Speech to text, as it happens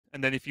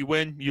and then if you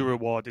win, you're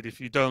rewarded. If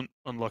you don't,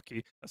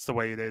 unlucky. That's the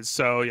way it is.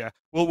 So yeah,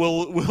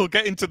 we'll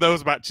get into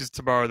those matches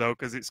tomorrow though,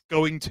 because it's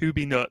going to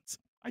be nuts.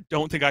 I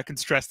don't think I can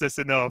stress this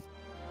enough.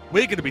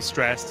 We're going to be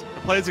stressed.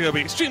 The players are going to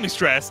be extremely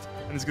stressed,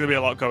 and there's going to be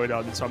a lot going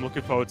on. So I'm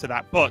looking forward to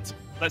that. But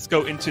let's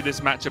go into this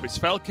matchup. It's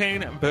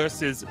Felkeine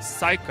versus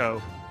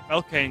Seiko.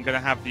 Felkeine going to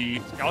have the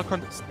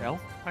Galakrond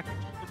Stealth package,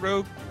 the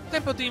Rogue,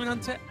 Tempo Demon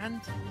Hunter,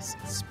 and his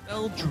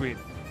Spell Druid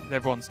that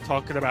everyone's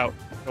talking about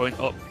going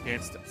up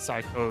against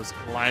Seiko's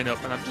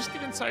lineup. And I'm just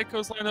giving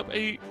Seiko's lineup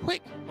a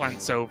quick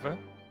glance over,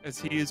 as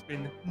he has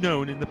been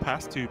known in the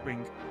past to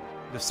bring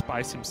the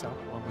spice himself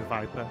along with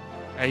Viper.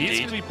 He is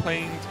going to be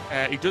playing,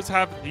 he does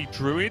have the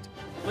Druid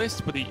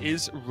list, but he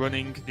is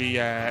running the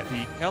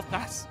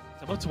Kel'Thas,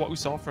 similar to what we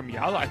saw from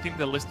Yala. I think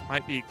the list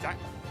might be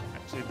exactly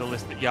actually the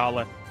list that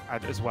Yala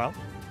had as well.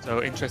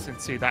 So interesting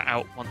to see that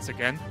out once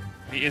again.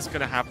 He is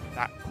going to have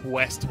that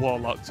Quest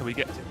Warlock, so we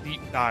get to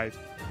deep dive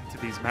into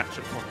these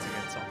matchups once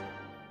again, Tom.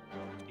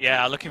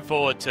 Yeah, looking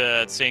forward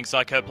to seeing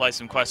Seiko play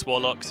some Quest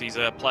Warlocks. He's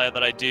a player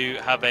that I do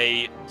have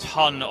a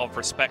ton of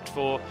respect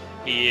for.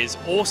 He is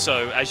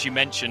also, as you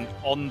mentioned,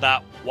 on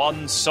that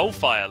one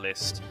Soulfire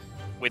list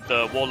with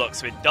the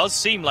Warlocks. So it does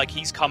seem like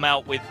he's come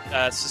out with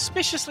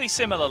suspiciously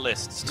similar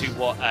lists to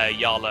what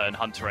Yala and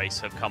Hunter Ace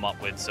have come up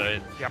with. So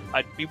yep.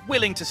 I'd be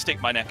willing to stick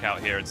my neck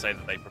out here and say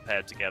that they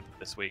prepared together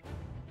this week.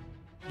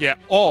 Yeah,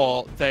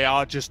 or they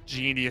are just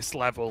genius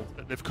level,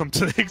 that they've come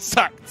to the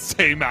exact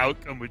same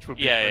outcome, which would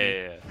be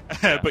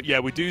funny. But yeah,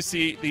 we do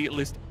see the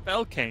list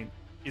Felkeine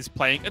is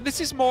playing, and this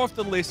is more of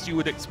the list you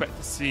would expect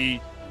to see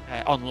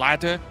on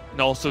ladder, and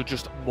also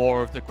just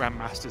more of the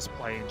Grandmasters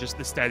playing, just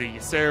the steady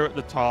Ysera at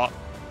the top,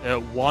 the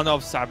one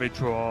of Savage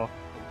Roar,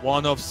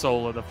 one of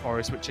Soul of the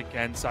Forest, which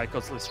again,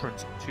 Seiko's list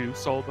runs 2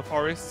 Soul of the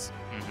Forests,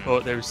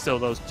 but there's still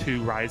those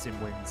 2 Rising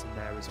Winds in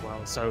there as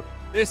well. So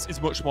this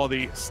is much more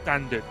the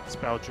standard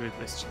Spell Druid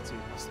list you see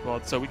across the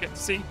board. So we get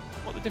to see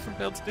what the different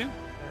builds do.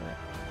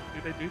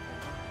 Do they do?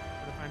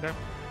 We'll find out.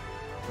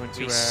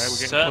 We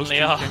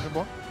certainly are.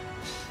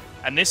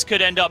 And this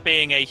could end up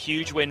being a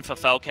huge win for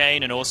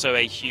Felkeine and also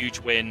a huge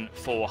win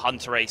for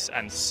Hunter Ace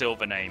and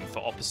Silvername for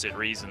opposite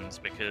reasons,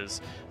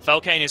 because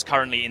Felkeine is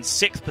currently in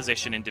 6th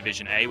position in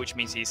Division A, which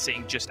means he's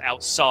sitting just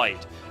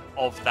outside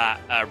of that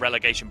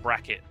relegation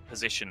bracket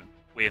position,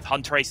 with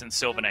Hunter Ace and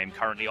Silvername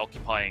currently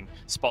occupying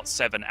spots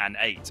 7 and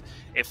 8.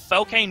 If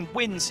Felkeine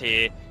wins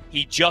here,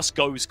 he just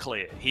goes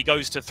clear. He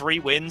goes to 3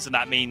 wins, and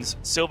that means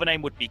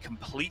Silvername would be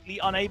completely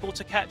unable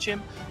to catch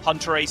him.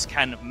 Hunter Ace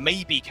can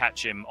maybe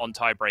catch him on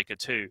Tiebreaker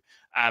 2,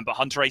 but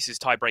Hunter Ace's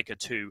Tiebreaker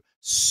 2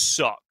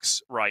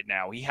 sucks right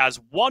now. He has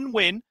 1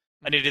 win,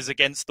 and it is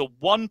against the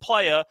one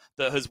player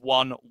that has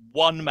won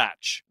 1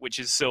 match, which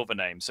is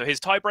Silvername. So his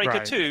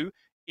Tiebreaker 2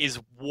 is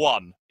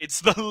 1.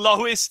 It's the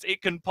lowest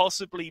it can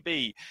possibly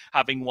be,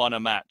 having won a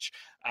match.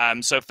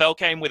 So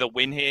Felkeine with a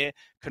win here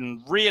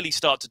can really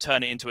start to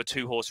turn it into a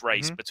 2-horse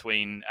race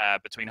between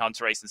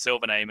Hunter Ace and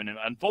Silvername. And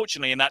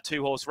unfortunately, in that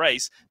 2-horse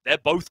race, they're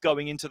both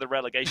going into the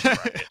relegation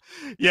bracket.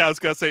 Yeah, I was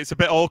going to say, it's a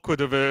bit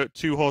awkward of a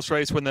 2-horse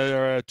race when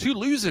there are 2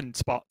 losing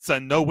spots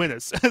and no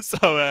winners.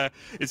 So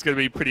it's going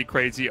to be pretty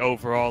crazy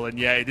overall. And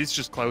yeah, it is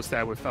just close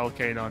there with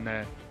Felkeine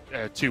on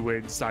 2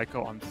 wins,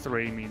 Seiko on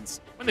 3, means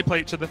when they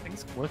play each other,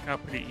 things can work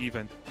out pretty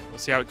even. We'll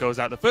see how it goes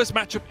out. The first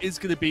matchup is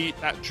going to be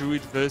that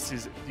Druid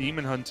versus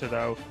Demon Hunter,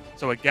 though.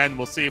 So again,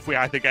 we'll see if we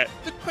either get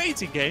the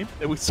crazy game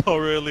that we saw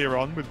earlier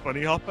on with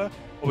Bunny Hopper,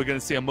 or we're going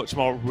to see a much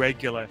more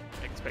regular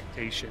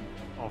expectation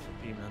of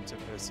Demon Hunter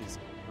versus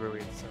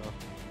Druid. So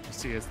we'll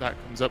see as that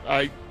comes up.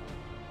 I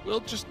will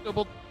just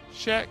double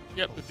check.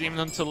 Yep, the Demon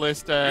Hunter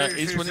list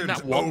is running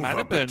that 1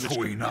 mana burn, which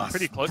is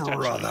pretty close,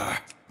 brother.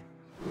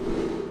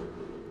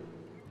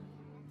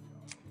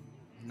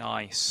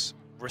 Nice.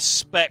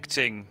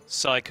 Respecting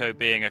Seiko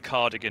being a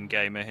cardigan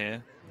gamer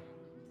here.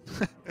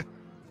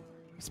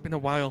 It's been a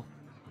while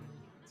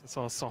since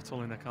I saw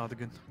Sottle in a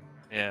cardigan.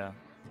 Yeah.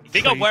 You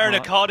think I'm wearing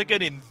a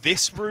cardigan in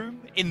this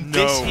room? In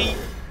this heat?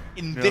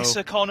 In this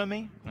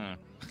economy?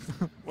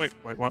 Wait,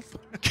 what?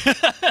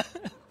 The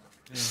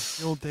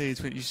old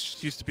days when it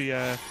used to be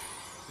the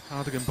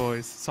cardigan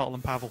boys, Sottle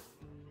and Pavel.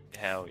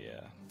 Hell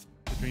yeah.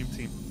 The dream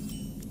team.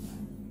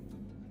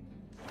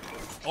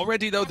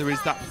 Already, though, there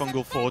is that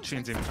Fungal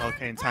Fortunes in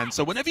Felkeine's hand,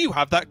 so whenever you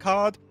have that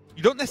card,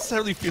 you don't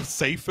necessarily feel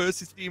safe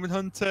versus Demon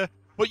Hunter,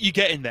 but you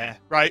get in there,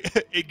 right?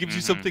 It gives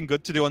you something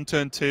good to do on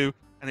turn 2,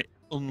 and it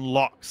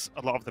unlocks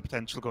a lot of the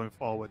potential going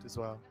forward as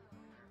well.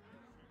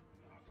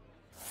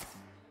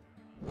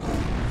 I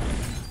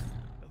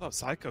thought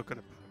Seiko could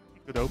have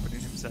a good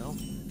opening himself.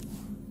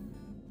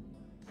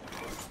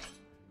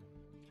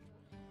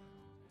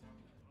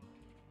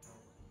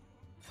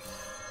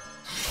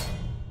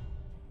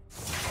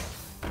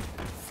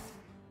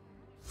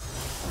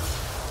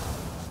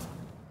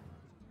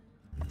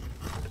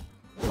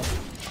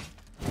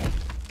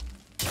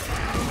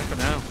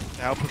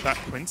 Help with that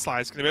Twin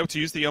Slice. Going to be able to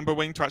use the Umber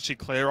Wing to actually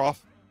clear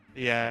off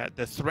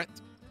the threat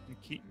and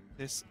keep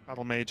this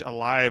Battle Mage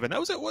alive. And that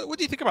was it. What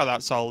do you think about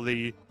that, Sol?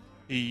 The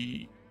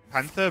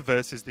Panther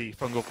versus the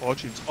Fungal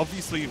Fortunes.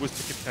 Obviously, it was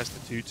to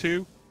contest the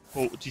 2-2.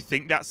 But do you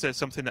think that's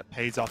something that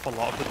pays off a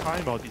lot of the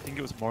time, or do you think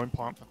it was more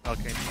important for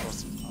Felkeine to draw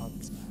some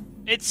cards?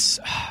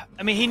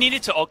 I mean, he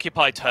needed to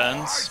occupy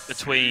turns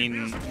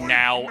between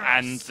now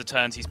and the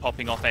turns he's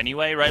popping off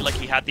anyway, right? Like,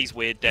 he had these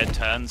weird dead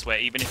turns where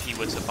even if he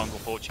were to Fungal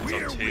Fortunes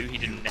on 2, he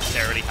didn't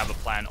necessarily have a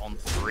plan on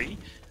 3.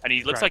 And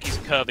he looks like he's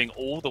curving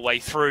all the way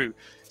through,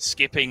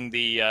 skipping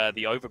the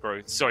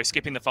overgrowth. Sorry,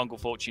 skipping the Fungal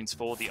Fortunes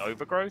for the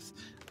overgrowth.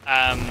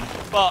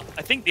 But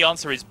I think the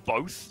answer is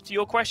both to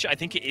your question. I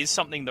think it is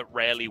something that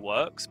rarely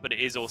works, but it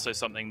is also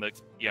something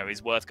that, you know,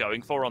 is worth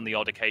going for on the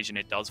odd occasion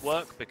it does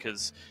work,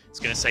 because it's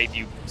going to save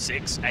you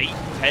 6, 8,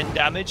 10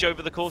 damage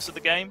over the course of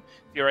the game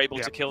if you're able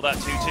to kill that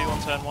 2-2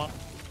 on turn 1.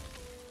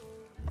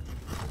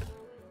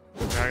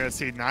 I gotta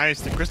see,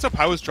 nice. The Crystal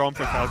Power's drawn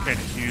for Felkeine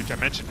is huge. I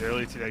mentioned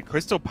earlier today,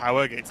 Crystal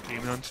Power against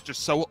Demon Hunter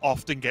just so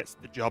often gets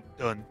the job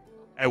done.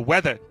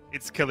 Whether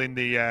it's killing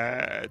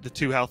the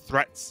 2 health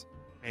threats,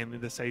 mainly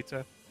the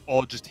Satyr,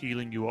 or just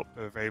healing you up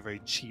for a very, very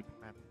cheap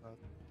amount of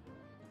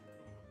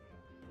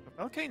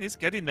card. Felkeine is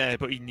getting there,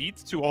 but he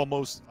needs to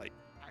almost like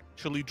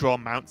actually draw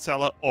Mount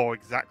Seller or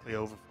exactly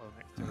Overflow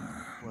next to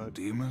him.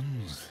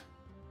 Demons.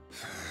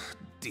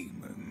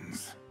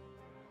 Demons.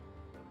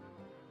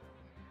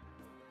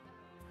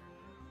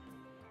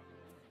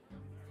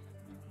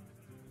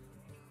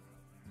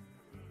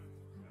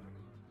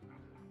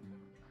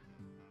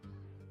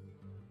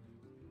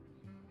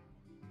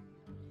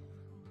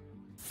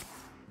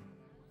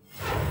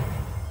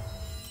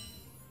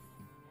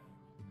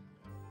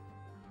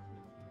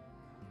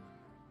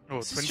 Oh,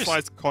 Twin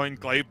Slice Coin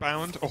Glaive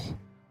Bound. Oh.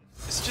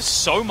 It's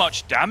just so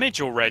much damage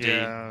already.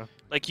 Yeah.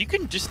 Like, you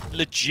can just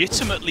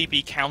legitimately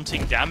be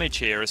counting damage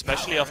here,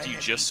 especially after you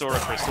just saw a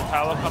Crystal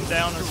Power come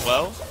down as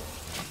well.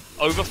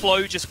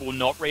 Overflow just will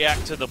not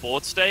react to the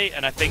board state,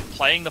 and I think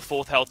playing the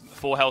 4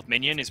 health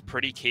minion is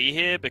pretty key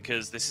here,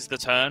 because this is the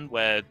turn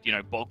where, you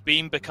know, Bog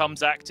Beam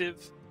becomes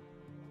active.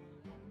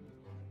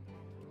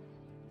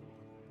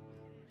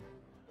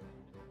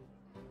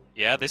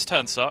 Yeah, this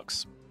turn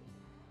sucks.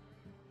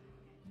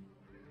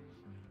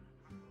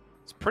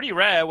 Pretty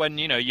rare when,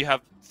 you know, you have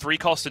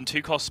 3-cost and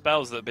 2-cost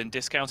spells that have been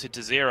discounted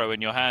to 0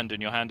 in your hand,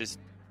 and your hand is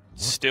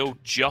still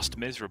just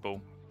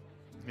miserable.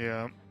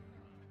 Yeah.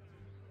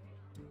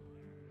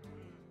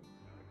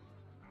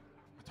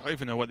 I don't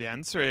even know what the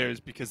answer here is,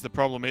 because the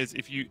problem is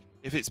if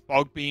it's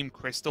Bog Beam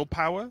Crystal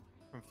Power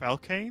from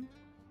Felkeine,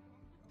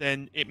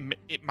 then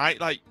it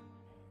might like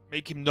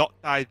make him not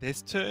die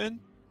this turn,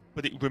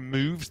 but it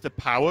removes the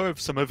power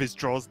of some of his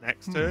draws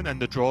next turn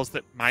and the draws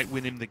that might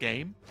win him the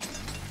game.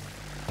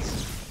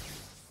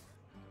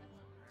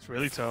 It's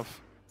really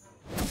tough.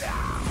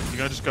 You're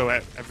gonna just go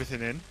at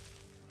everything in.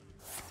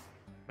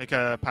 Make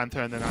a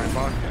Panther and then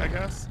Ironbark, I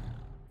guess.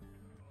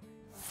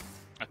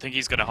 I think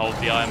he's gonna hold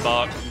the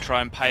Ironbark and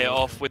try and pay it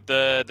off with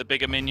the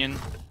bigger minion.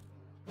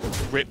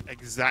 Rip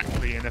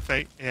exactly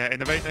Innovate. Yeah,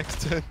 Innovate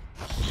next turn.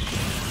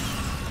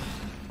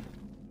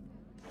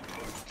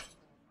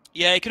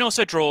 Yeah, he can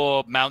also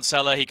draw Mount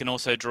Seller, he can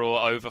also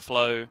draw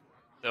Overflow.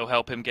 They'll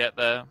help him get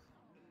there.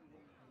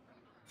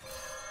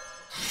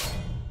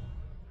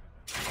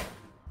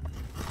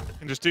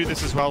 And just do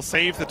this as well.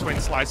 Save the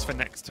Twin Slice for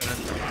next turn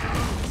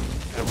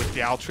with the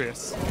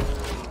Altrius.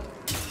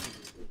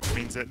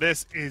 Means that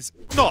this is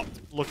not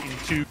looking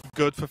too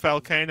good for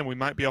Felkeine, and we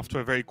might be off to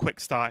a very quick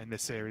start in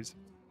this series.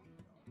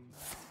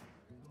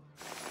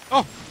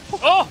 Oh!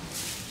 Oh!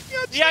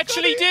 He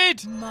actually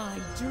did! My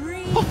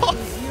dream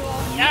is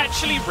your... He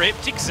actually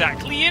ripped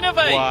exactly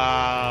Innovate!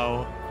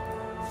 Wow.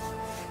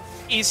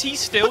 Is he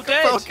still Look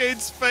dead? at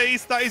Felkeine's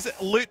face. That is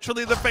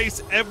literally the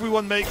face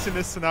everyone makes in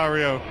this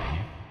scenario.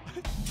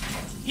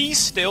 He's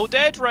still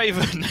dead,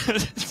 Raven.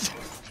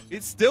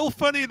 It's still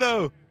funny,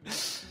 though.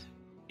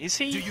 Is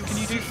he? Can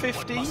you do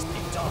 50? The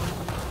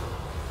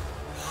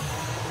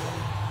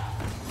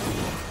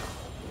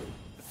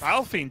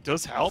Battle Fiend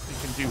does help. You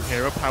can do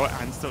hero power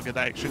and still get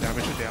that extra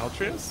damage with the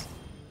Altrius.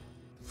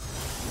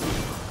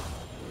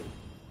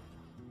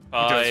 He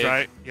does,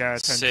 right? Yeah,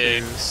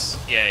 6.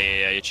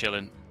 Yeah, you're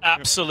chilling.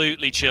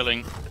 Absolutely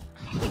chilling.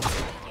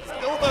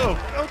 Still though,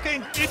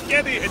 Felkeine did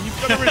get it, and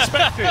you've got to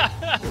respect it.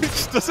 It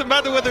just doesn't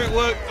matter whether it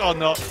worked or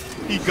not.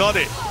 He got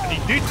it, and he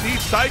did need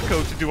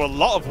Seiko to do a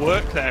lot of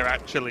work there,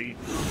 actually,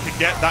 to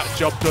get that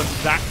job done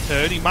that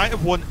turn. He might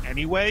have won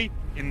anyway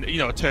in, you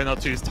know, a turn or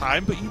two's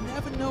time, but you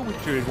never know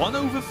with Druid. One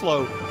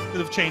overflow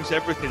could have changed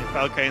everything if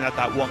Felkeine had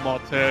that one more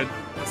turn.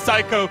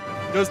 Seiko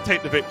does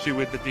take the victory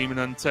with the Demon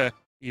Hunter,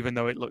 even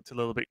though it looked a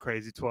little bit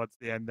crazy towards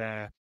the end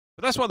there.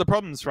 But that's one of the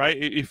problems, right?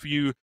 If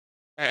you...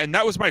 And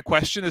that was my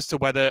question as to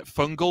whether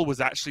Fungal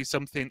was actually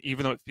something,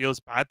 even though it feels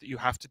bad, that you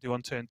have to do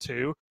on turn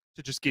 2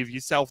 to just give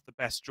yourself the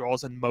best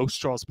draws and most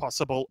draws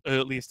possible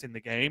earliest in the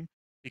game.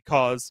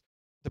 Because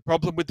the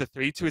problem with the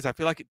 3-2 is I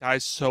feel like it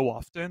dies so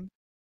often,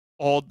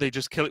 or they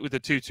just kill it with the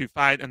 2-2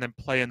 fight and then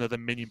play another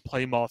minion,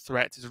 play more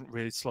threat. It doesn't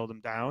really slow them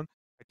down.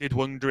 I did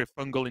wonder if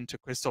Fungal into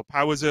Crystal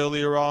Powers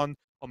earlier on,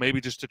 or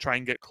maybe just to try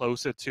and get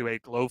closer to a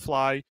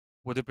Glowfly,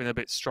 would have been a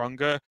bit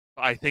stronger.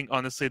 But I think,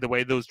 honestly, the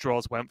way those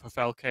draws went for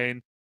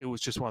Felkeine, it was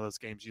just one of those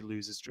games you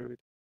lose as Druid.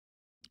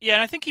 Yeah,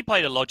 and I think he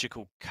played a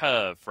logical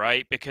curve,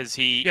 right? Because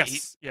he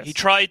Yes.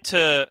 tried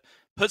to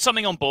put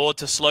something on board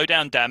to slow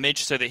down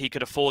damage so that he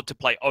could afford to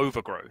play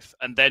Overgrowth,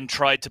 and then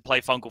tried to play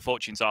Fungal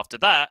Fortunes after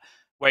that,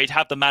 where he'd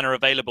have the mana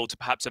available to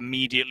perhaps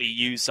immediately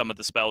use some of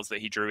the spells that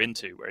he drew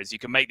into. Whereas you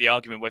can make the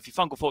argument where if you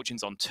Fungal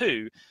Fortunes on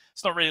 2,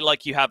 it's not really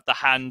like you have the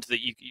hand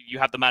that you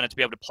have the mana to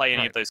be able to play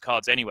any of those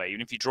cards anyway.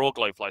 Even if you draw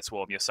Glowfly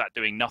Swarm, you're sat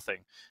doing nothing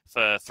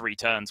for 3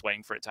 turns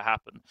waiting for it to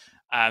happen.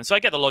 So I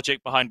get the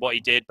logic behind what he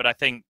did, but I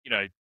think,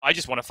 I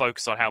just want to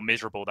focus on how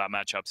miserable that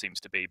matchup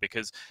seems to be,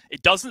 because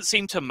it doesn't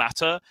seem to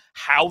matter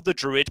how the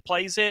Druid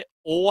plays it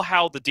or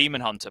how the Demon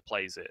Hunter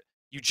plays it.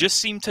 You just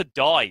seem to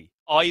die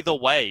either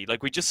way.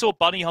 Like, we just saw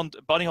Bunny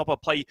Hopper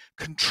play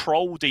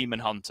Control Demon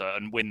Hunter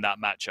and win that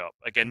matchup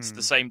against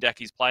the same deck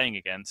he's playing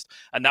against.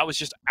 And that was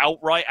just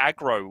outright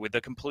aggro with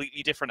a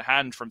completely different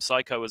hand from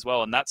Seiko as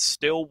well. And that's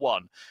still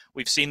won.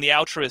 We've seen the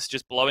Altruist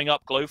just blowing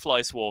up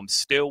Glowfly Swarms,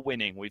 still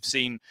winning. We've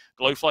seen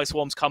Glowfly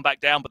Swarms come back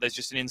down, but there's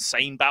just an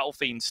insane Battle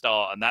Fiend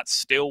start, and that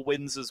still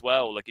wins as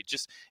well. Like, it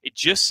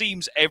just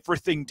seems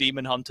everything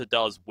Demon Hunter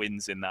does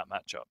wins in that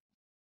matchup.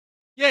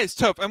 Yeah, it's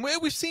tough. And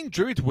we've seen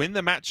Druid win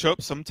the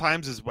matchup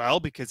sometimes as well,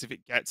 because if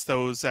it gets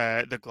those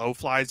the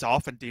Glowflies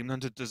off and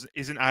Demon Hunter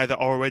isn't either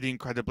already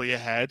incredibly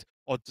ahead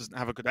or doesn't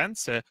have a good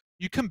answer,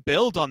 you can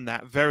build on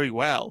that very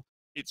well.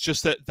 It's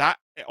just that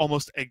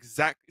almost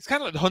exact... It's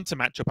kind of like the Hunter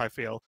matchup, I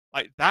feel.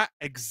 Like, that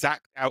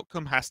exact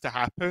outcome has to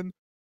happen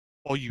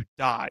or you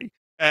die.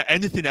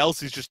 Anything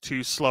else is just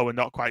too slow and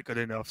not quite good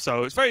enough.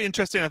 So it's very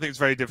interesting. I think it's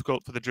very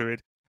difficult for the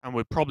Druid, and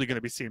we're probably going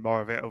to be seeing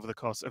more of it over the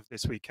course of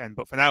this weekend.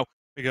 But for now,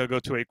 we're going to go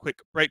to a quick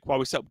break while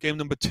we set up game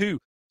number 2. So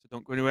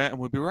don't go anywhere, and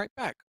we'll be right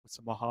back with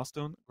some more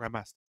Hearthstone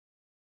Grandmasters.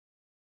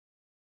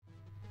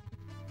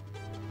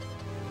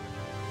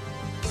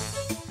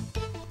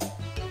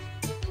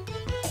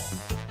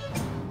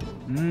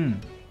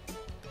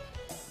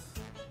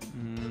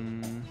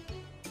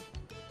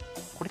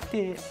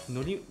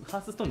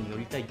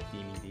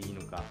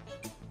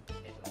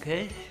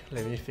 Okay,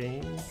 let me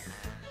think.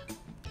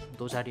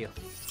 노자리요.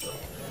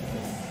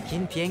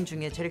 긴 비행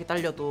중에 체력이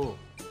딸려도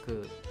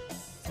그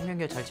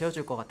생명력 잘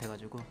채워줄 것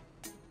같아가지고.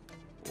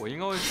 我应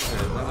该会选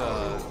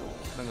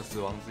那个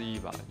死亡之翼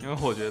吧，因为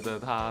我觉得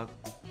他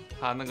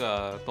那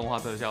个动画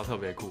特效特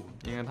别酷，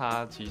因为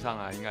他骑上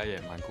来应该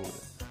也蛮酷的。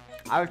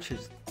I'll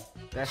choose.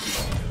 That's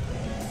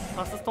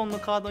ハースストーンの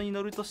カードに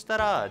乗るとした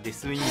らデ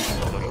スウィングに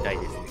乗りたい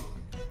ですね。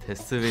デ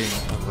スウィン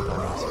グ看过他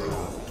们写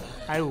的。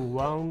 I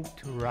want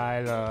to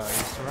ride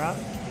Isra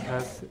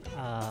because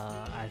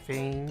I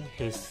think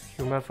his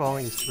human form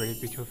is really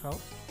beautiful.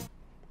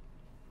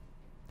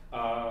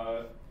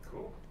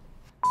 Cool.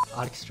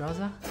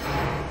 Alexstrasza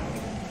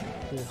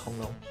是红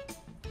龙。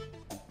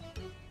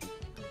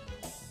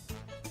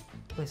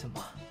为什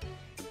么？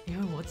因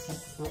为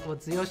我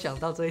只有想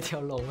到这一条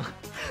龙啊。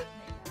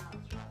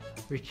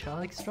Rich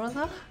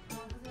Alexstrasza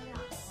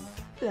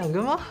两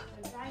个吗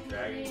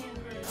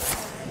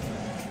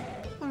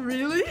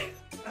 ？Really?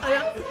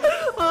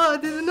 Oh, I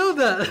didn't know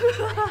that.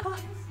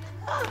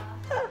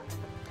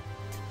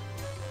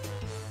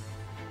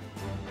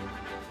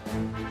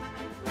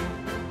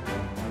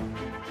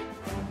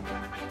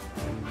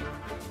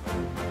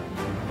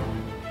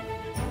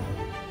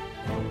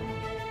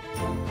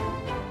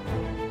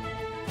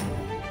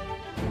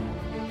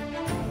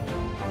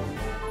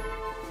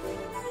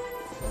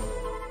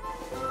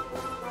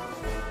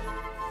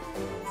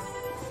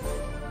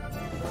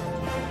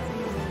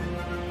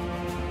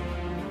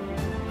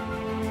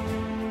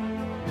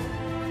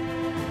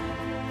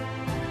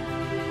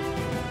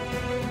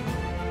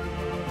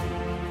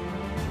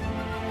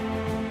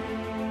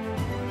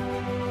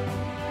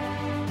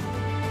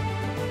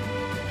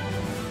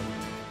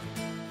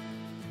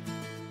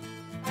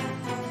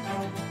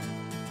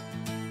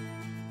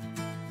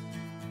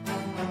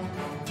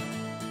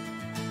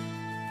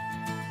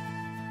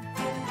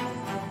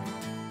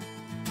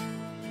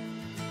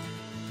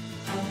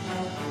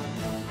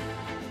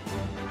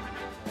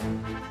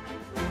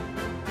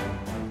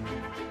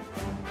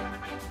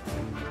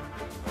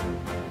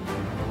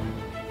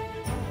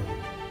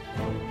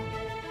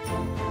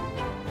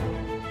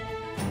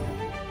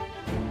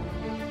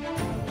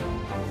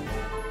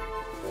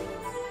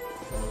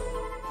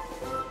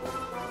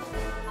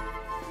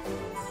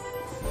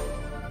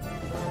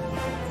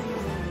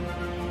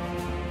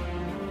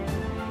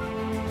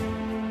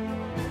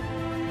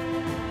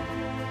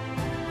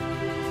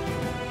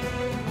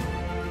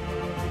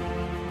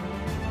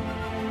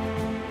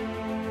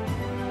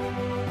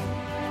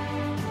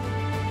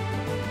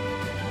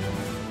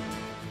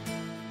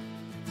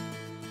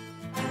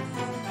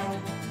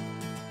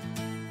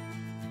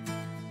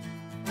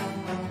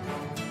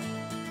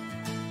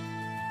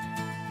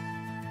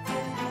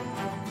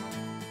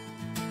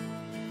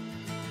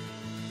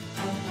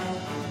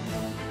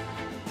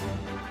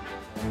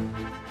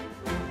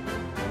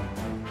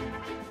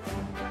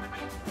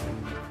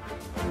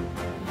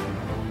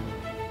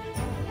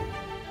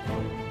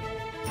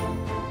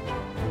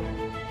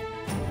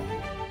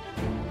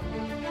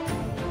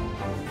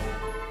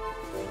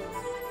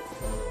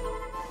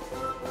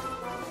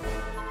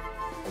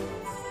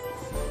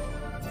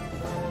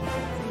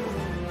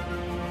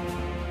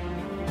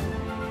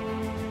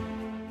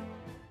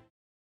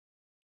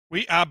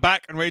 We are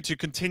back and ready to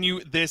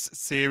continue this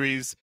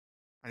series.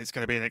 And it's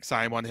going to be an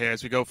exciting one here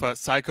as we go for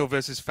Seiko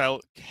versus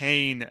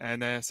Felkeine.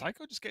 And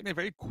Seiko just getting a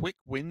very quick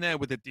win there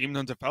with the Demon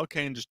Hunter.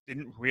 Felkeine just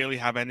didn't really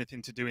have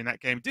anything to do in that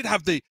game. Did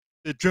have the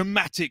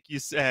dramatic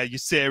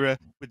Ysera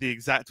with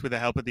the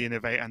help of the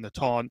Innovate and the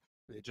Taunt.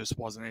 But it just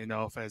wasn't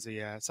enough as the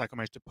Seiko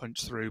managed to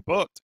punch through.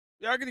 But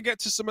we are going to get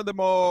to some of the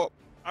more,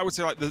 I would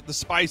say, like the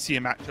spicier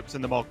matchups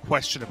and the more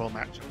questionable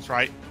matchups,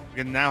 right? We're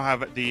going to now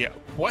have the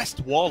Quest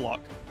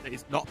Warlock that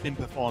has not been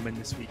performing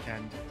this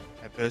weekend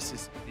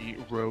versus the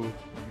Rogue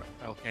from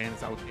Felkeine.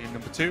 That would be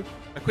number 2.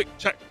 A quick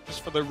check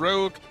just for the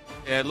Rogue.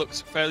 It looks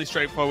fairly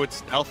straightforward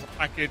stealth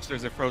package.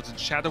 There's a Frozen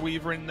Shadow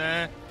Weaver in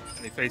there,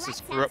 and he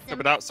faces Corruptor,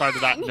 but outside of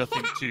that,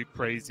 nothing too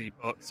crazy.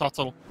 But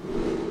Sottle,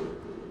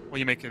 what do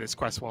you make of this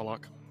Quest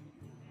Warlock?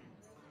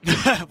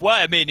 Well,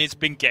 I mean, it's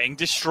been getting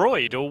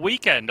destroyed all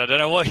weekend. I don't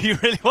know what you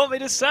really want me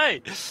to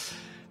say.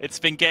 It's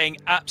been getting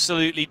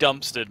absolutely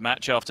dumpstered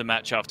match after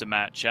match after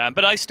match.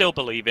 But I still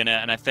believe in it,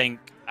 and I think,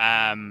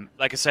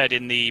 like I said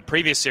in the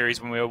previous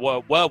series when we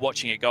were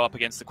watching it go up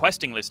against the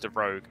questing list of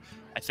Rogue,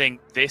 I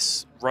think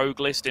this Rogue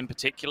list in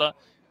particular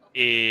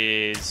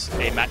is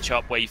a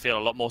matchup where you feel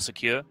a lot more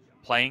secure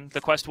playing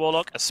the Quest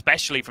Warlock,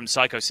 especially from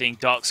Seiko seeing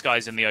Dark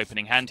Skies in the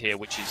opening hand here,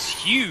 which is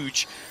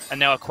huge, and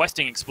now a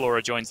Questing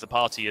Explorer joins the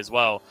party as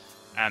well.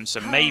 So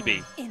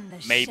maybe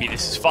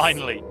this is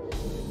finally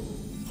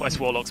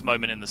Quest Warlock's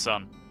moment in the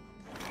sun.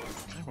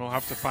 We'll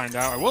have to find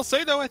out. I will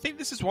say, though, I think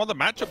this is one of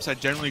the matchups I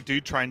generally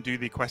do try and do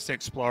the Questing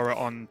Explorer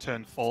on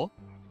turn 4.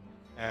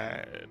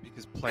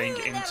 Because playing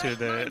into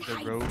the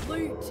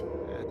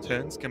Rogue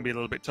turns can be a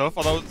little bit tough,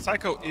 although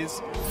Seiko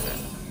is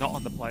not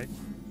on the play.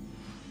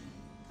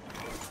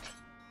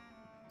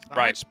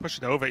 Right. Just push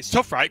it over. It's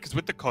tough, right? Because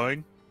with the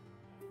coin,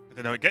 I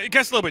don't know, it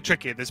gets a little bit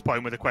tricky at this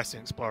point with the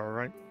Questing Explorer,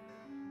 right?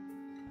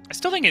 I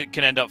still think it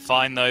can end up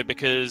fine, though,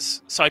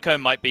 because Seiko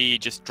might be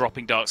just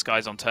dropping Dark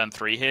Skies on turn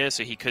 3 here,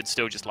 so he could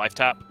still just life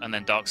tap and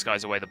then Dark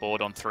Skies away the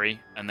board on 3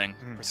 and then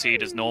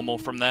proceed as normal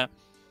from there.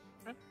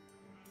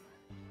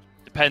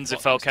 Depends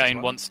if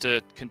Felkeine wants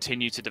to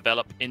continue to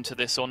develop into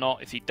this or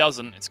not. If he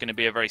doesn't, it's going to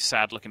be a very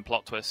sad-looking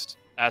plot twist.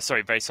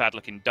 Very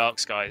sad-looking Dark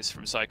Skies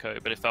from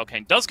Seiko. But if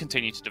Felkeine does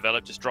continue to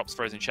develop, just drops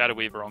Frozen Shadow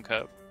Weaver on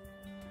curve.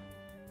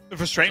 The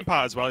frustrating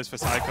part as well is for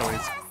Seiko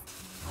is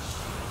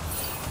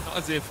not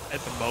as if at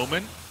the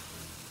moment,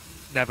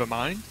 never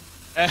mind.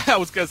 I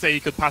was going to say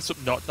he could pass up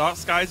not Dark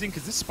Skysing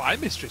because this Spy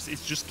Mistress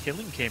is just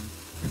killing him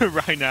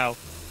right now.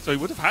 So he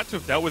would have had to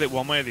have dealt with it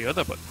one way or the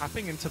other, but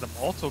tapping into the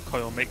Mortal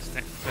Coil makes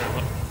next turn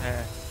look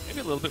maybe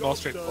a little bit more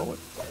straightforward.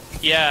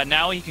 Yeah,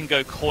 now he can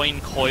go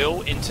coin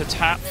coil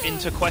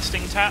into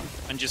questing tap,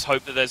 and just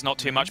hope that there's not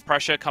too much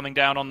pressure coming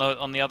down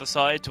on the other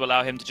side to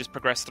allow him to just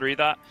progress through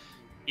that.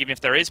 Even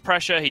if there is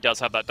pressure, he does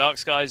have that Dark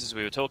Skies, as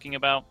we were talking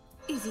about.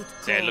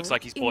 Yeah, it looks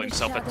like he's bought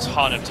himself a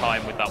ton of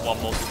time with that one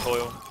Mortal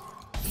Coil.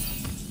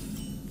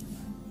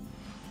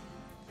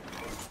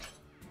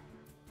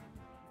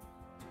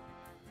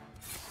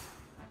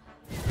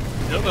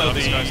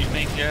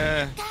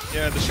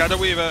 The Shadow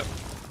Weaver,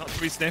 not to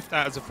be sniffed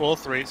at as a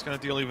 4-3, it's going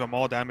to deal even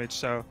more damage,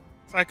 so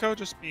Seiko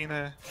just being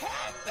a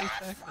safe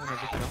deck and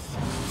everything else.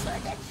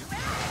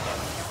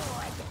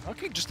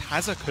 Okay, just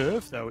has a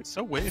curve though, it's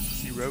so weird to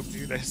see Rogue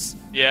do this.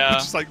 Yeah.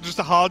 just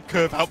a hard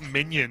curve out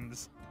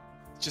minions.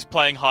 Just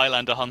playing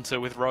Highlander Hunter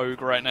with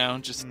Rogue right now,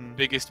 just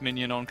biggest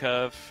minion on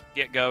curve,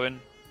 get going.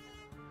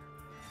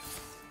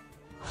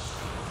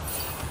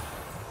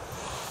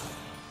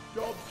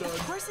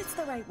 Of course it's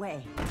the right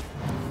way.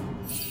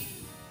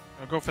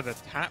 I'll go for the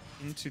tap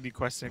into the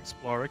Questing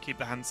Explorer, keep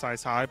the hand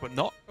size high, but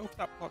not go for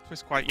that plot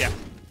twist quite yet.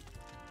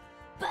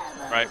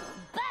 Right.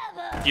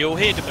 You'll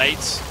hear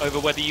debates over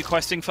whether you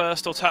questing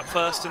first or tap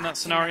first in that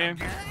scenario.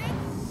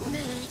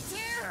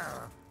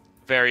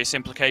 Various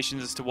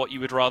implications as to what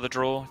you would rather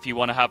draw. If you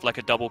want to have like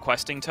a double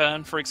questing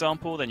turn, for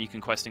example, then you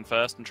can questing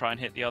first and try and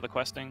hit the other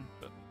questing.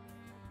 But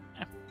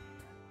yeah.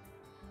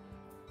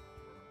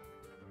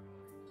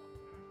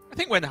 I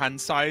think when hand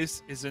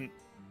size isn't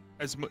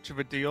as much of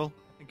a deal,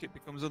 I think it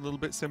becomes a little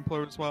bit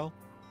simpler as well.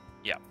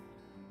 Yeah.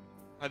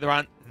 Like there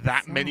aren't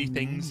that many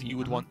things that you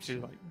would want to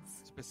like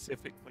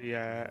specifically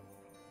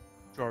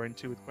draw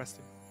into with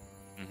questing.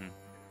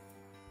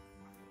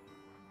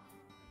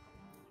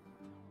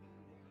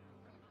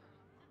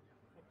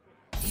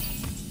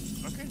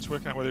 Okay, just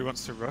working out whether he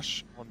wants to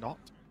rush or not.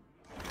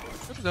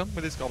 Could have done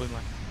with his Goblin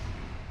Left.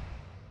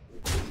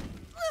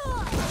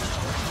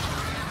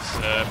 It's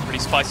a pretty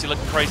spicy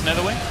looking Crazed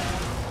Netherwing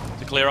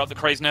to clear up the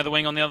Crazed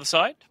Netherwing on the other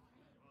side.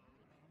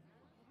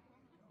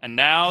 And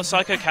now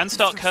Seiko can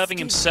start curving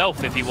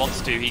himself if he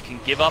wants to. He can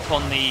give up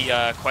on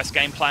the quest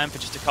game plan for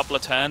just a couple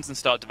of turns and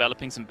start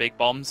developing some big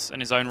bombs in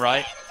his own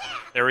right.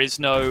 There is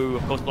no,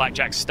 of course,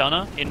 Blackjack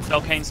Stunner in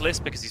Felkeine's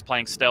list because he's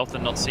playing Stealth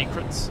and not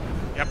Secrets.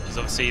 Yep, which is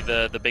obviously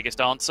the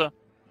biggest answer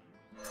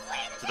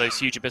to those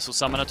huge Abyssal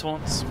Summoner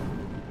taunts.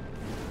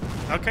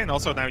 Okay, and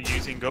also now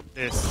using up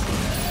this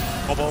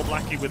Bobble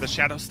Blackie with a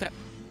Shadow Step.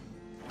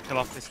 Kill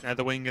off this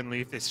Netherwing and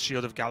leave this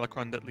Shield of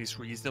Galakron at least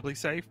reasonably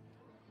safe.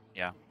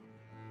 Yeah.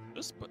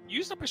 Just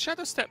used up a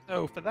Shadow Step,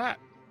 though, for that.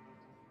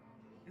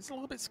 It's a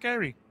little bit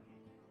scary.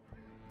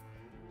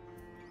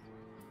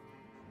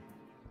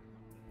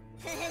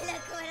 Look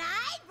what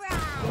I brought!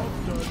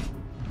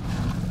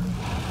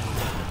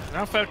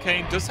 Now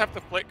Felkeine does have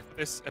the flick for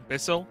this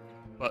Abyssal,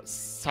 but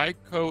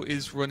Seiko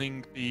is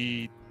running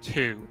the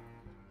 2.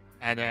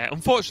 And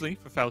unfortunately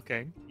for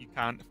Felkeine, you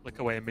can't flick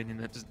away a minion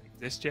that doesn't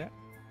exist yet.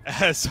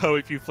 So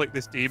if you flick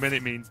this demon,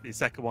 it means the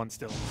second one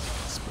still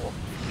spawn.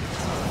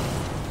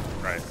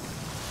 Right.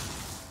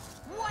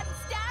 One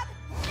stab!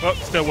 But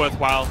still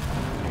worthwhile.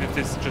 Even if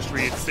this just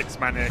reads 6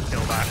 mana, kill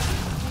that.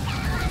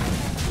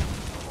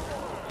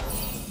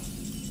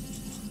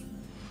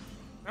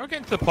 Now we're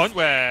getting to the point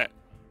where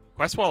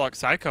Quest Warlock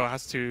Seiko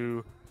has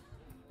to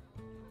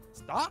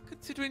start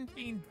considering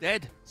being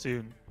dead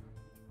soon.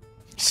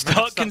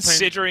 Start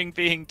considering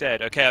being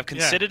dead. Okay, I've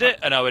considered it,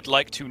 and I would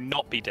like to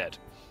not be dead.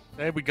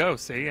 There we go,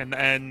 see?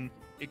 And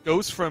it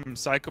goes from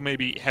Seiko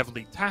maybe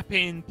heavily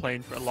tapping,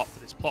 playing for a lot for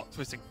this plot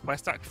twist and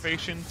quest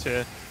activation,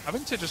 to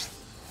having to just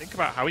think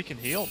about how he can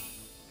heal.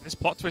 And this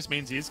plot twist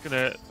means he's going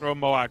to throw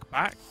Moag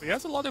back, but he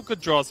has a lot of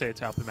good draws here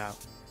to help him out.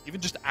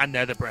 Even just a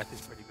Nether Breath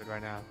is pretty good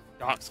right now.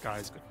 Dark Sky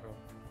is good draw.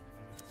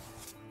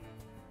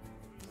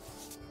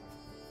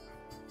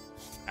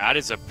 That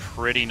is a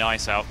pretty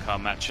nice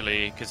outcome,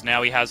 actually, because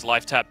now he has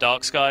Life Tap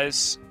Dark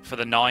Skies for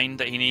the 9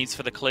 that he needs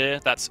for the clear.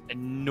 That's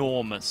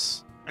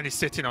enormous. And he's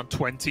sitting on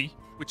 20,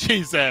 which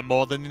is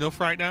more than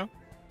enough right now.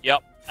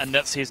 Yep, and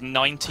that's his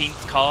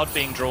 19th card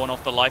being drawn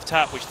off the Life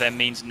Tap, which then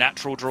means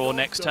natural draw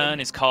next turn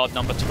is card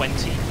number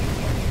 20.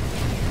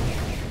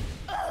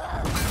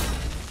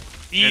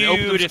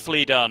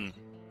 Beautifully done.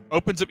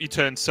 Opens up your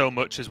turn so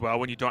much as well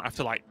when you don't have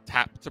to like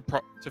tap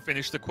to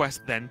finish the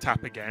quest, then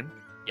tap again.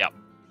 Yep.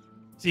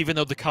 So even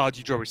though the card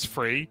you draw is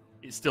free,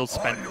 it's still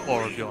spent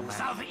 4 of your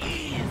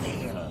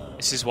mana.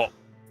 This is what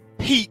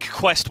peak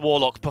Quest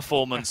Warlock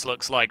performance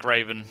looks like,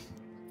 Raven.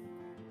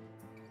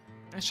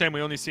 It's a shame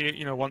we only see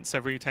it, once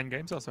every 10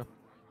 games or so.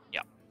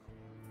 Yep.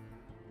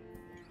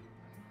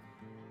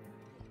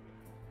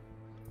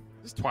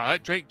 This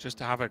Twilight Drake just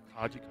to have a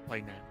card you can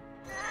play now.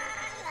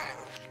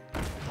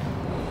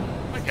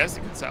 I guess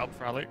it can set up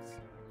for Alex.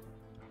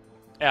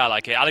 Yeah, I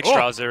like it.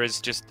 Alexstrasza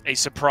is just a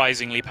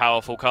surprisingly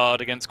powerful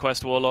card against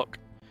Quest Warlock.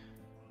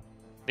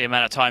 The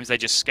amount of times they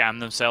just scam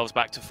themselves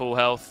back to full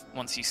health.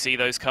 Once you see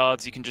those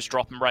cards, you can just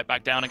drop them right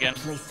back down again.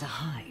 Place to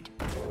hide.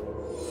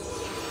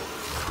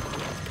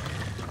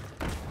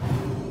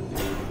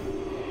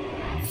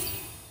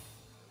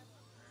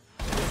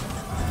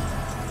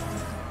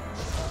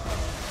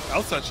 That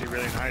was actually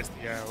really nice.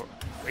 The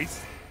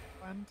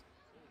Wasteland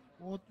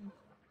Warden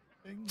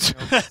thing.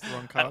 That's the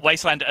wrong card.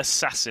 Wasteland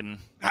Assassin.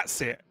 That's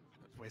it.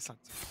 Wasteland.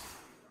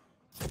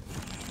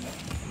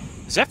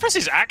 Zephrys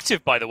is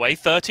active, by the way.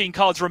 13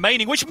 cards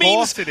remaining, which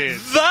means it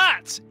is.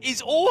 that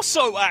is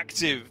also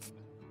active.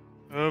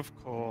 Of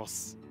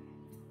course.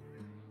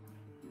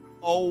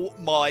 Oh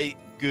my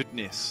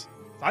goodness.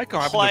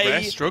 Seiko having the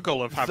rare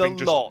struggle of having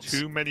just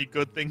too many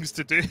good things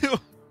to do.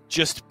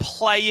 Just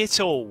play it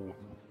all.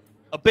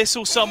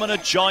 Abyssal Summoner,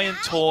 Giant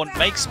Taunt,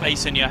 make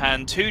space in your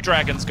hand. 2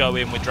 dragons go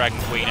in with Dragon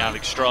Queen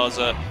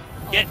Alexstrasza.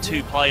 Get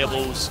 2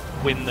 playables,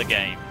 win the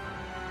game.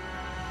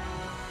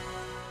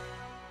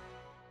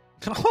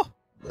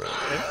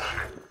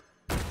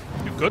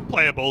 Good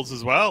playables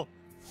as well.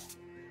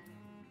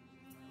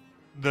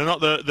 They're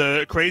not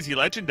the crazy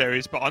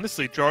legendaries, but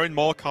honestly, drawing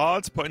more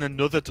cards, putting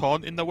another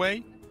taunt in the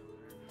way,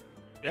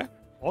 yeah,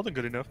 more than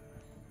good enough.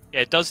 Yeah,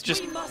 it does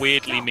just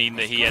weirdly mean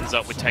that he ends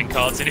up with 10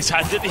 cards in his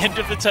hand at the end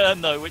of the turn,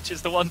 though, which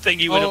is the one thing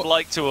he would have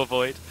liked to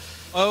avoid.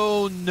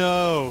 Oh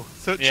no,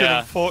 such an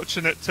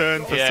unfortunate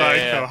turn for Seiko.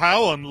 Yeah.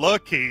 How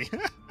unlucky.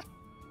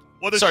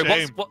 What a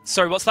shame.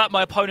 Sorry, what's that?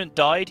 My opponent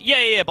died?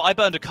 Yeah, but I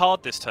burned a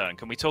card this turn.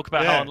 Can we talk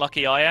about how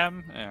unlucky I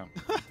am? Yeah.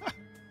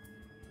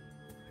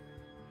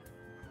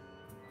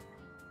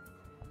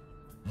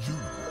 You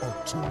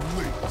are too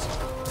late.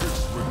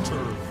 His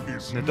return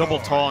is the double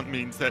taunt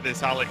means that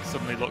this Alex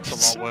suddenly looks a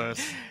lot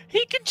worse.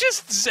 He can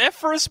just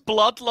Zephrys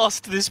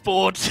Bloodlust this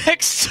board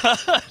next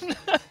turn.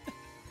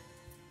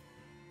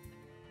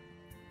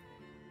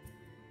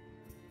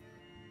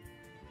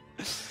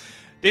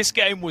 This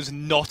game was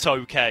not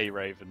okay,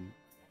 Raven.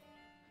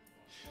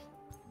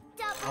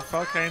 Now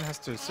Felkeine has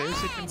to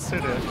seriously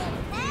consider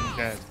being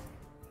dead.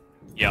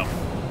 Yep.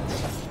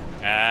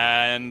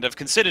 And I've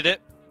considered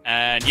it,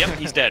 and yep,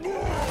 he's dead. Still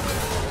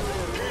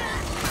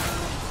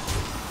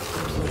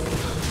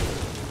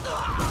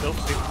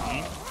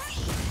 15.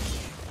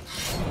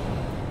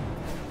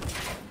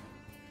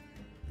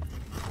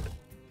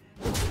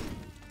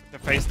 The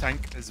face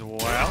tank as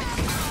well.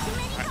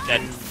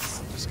 Dead.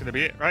 Just gonna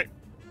be it, right?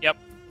 Yep,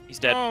 he's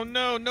dead. Oh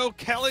no, no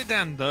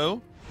Calidan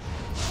though.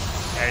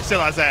 Yeah, it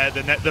still has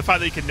the fact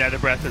that he can Nether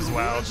Breath as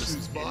well,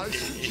 just an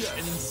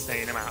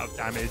insane amount of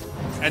damage.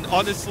 And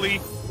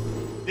honestly,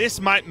 this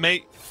might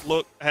make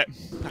I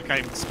can't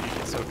even speak,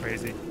 it's so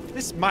crazy.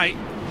 This might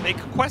make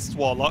Quest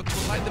Warlock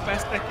look like the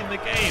best deck in the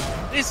game.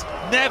 This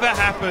never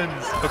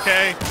happens,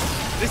 okay?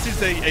 This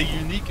is a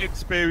unique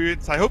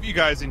experience. I hope you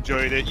guys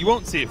enjoyed it. You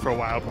won't see it for a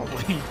while,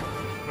 probably.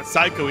 But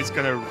Seiko is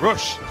going to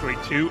rush to a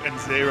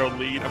 2-0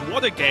 lead. And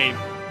what a game.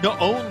 Not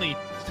only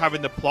just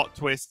having the plot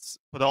twists,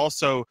 but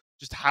also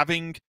just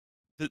having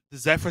the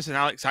Zephyrus and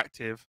Alex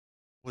active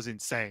was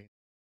insane.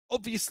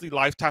 Obviously,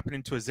 life tapping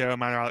into a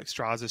 0-mana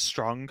Alexstrasza is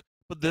strong,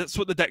 but that's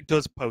what the deck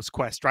does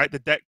post-quest, right? The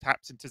deck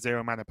taps into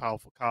 0-mana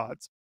powerful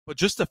cards. But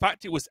just the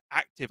fact it was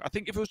active, I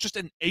think if it was just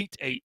an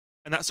 8-8,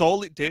 and that's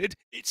all it did,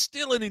 it's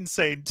still an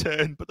insane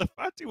turn. But the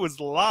fact it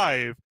was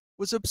live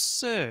was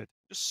absurd.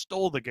 Just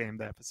stole the game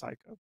there for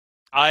Seiko.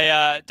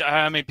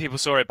 I mean, people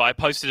saw it, but I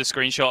posted a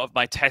screenshot of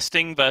my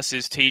testing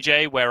versus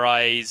TJ where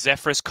I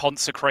Zephyrus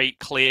Consecrate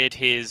cleared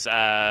his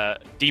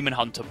Demon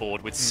Hunter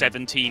board with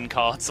 17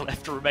 cards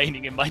left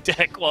remaining in my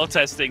deck while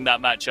testing that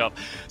matchup.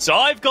 So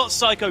I've got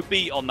Seiko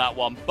beat on that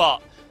one,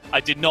 but I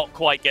did not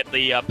quite get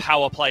the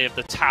power play of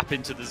the tap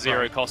into the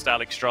zero-cost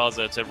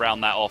Alexstrasza to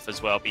round that off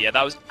as well. But yeah,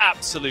 that was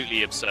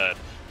absolutely absurd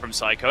from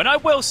Seiko. And I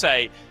will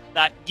say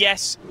that,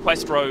 yes,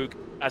 Quest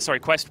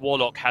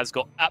Warlock has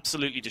got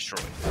absolutely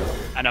destroyed.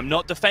 And I'm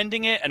not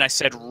defending it, and I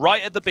said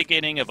right at the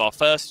beginning of our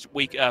first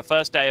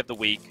day of the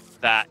week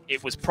that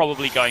it was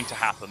probably going to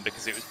happen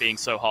because it was being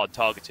so hard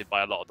targeted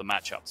by a lot of the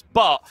matchups.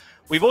 But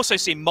we've also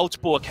seen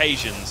multiple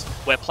occasions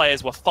where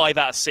players were 5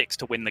 out of 6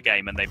 to win the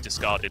game and they've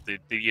discarded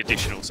the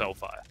additional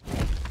Soulfire.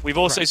 We've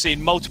also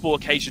seen multiple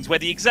occasions where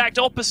the exact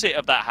opposite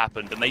of that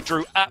happened and they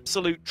drew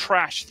absolute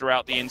trash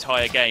throughout the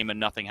entire game and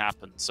nothing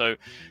happened. So,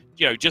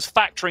 you know, just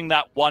factoring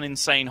that one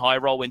insane high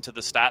roll into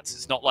the stats,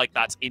 it's not like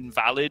that's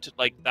invalid.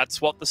 Like, that's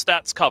what the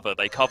stats cover.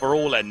 They cover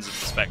all ends of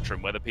the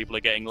spectrum, whether people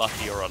are getting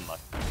lucky or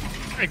unlucky.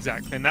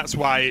 Exactly, and that's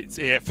why it's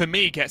for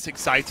me it gets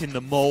exciting the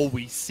more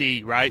we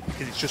see, right?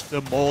 Because it's just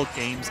the more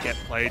games get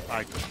played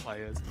by good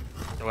players.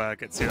 So we'll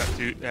get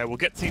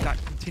to see that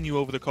continue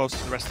over the course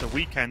of the rest of the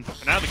weekend. But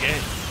for now, the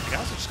guys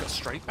have just got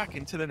straight back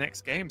into the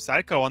next game.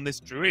 Seiko on this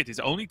Druid, his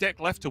only deck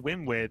left to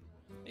win with.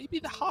 Maybe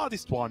the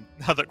hardest one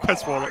now that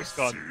Quest Warlock's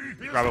gone.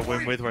 Grab a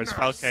win with, whereas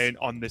Felkeine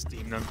on this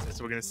Demon Hunter.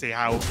 So we're going to see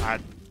how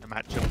bad the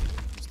matchup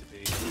used to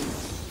be.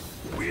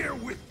 We're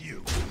with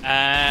you.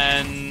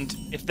 And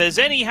if there's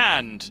any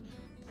hand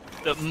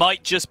that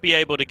might just be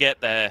able to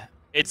get there,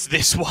 it's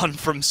this one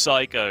from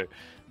Seiko.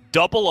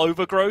 Double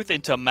Overgrowth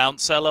into Mount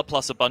Seller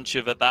plus a bunch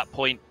of, at that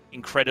point,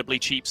 incredibly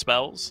cheap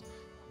spells.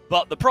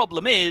 But the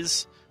problem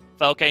is,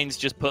 Felkaine's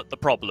just put the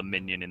problem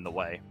minion in the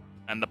way.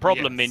 And the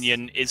problem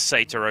minion is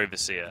Satyr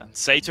Overseer.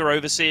 Satyr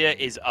Overseer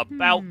is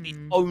about the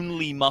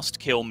only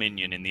must-kill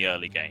minion in the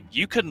early game.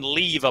 You can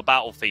leave a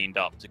Battle Fiend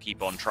up to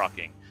keep on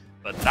trucking.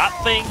 But that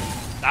thing,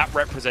 that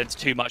represents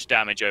too much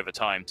damage over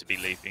time to be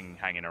leaving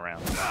hanging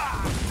around.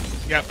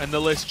 Yep, and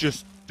the list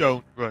just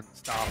don't run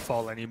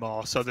Starfall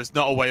anymore. So there's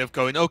not a way of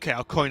going, okay,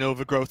 I'll coin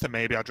Overgrowth and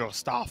maybe I'll draw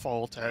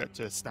Starfall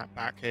to snap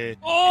back here.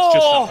 It's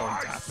just not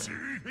going to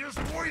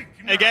happen.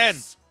 Again!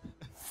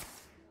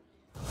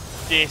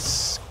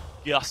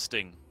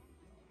 Disgusting.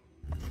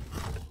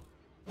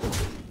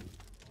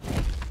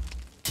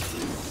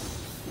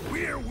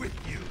 We're with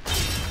you.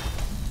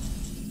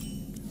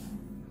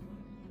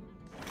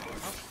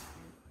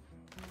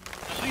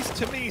 At least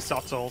to me,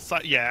 Sottle,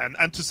 yeah,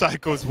 and to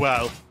Seiko as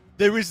well.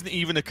 There isn't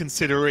even a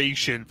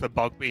consideration for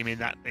bog beaming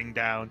that thing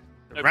down.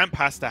 The ramp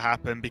has to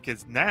happen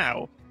because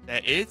now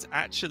there is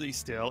actually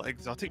still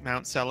Exotic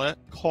Mount Seller,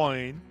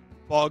 Coin,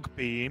 Bog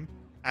Beam,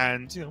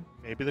 and, you know,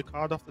 maybe the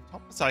card off the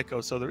top of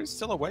Seiko. So there is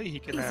still a way he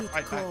can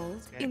fight back.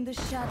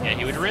 Yeah,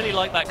 he would really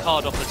like that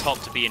card off the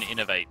top to be an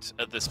Innovate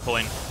at this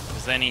point,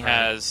 because then he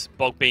has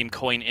Bog Beam,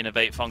 Coin,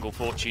 Innovate, Fungal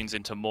Fortunes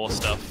into more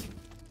stuff.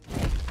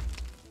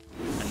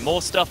 And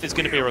more stuff is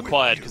going to be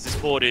required because this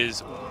board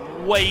is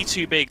way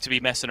too big to be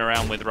messing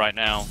around with right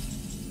now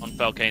on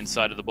Felkaine's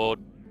side of the board.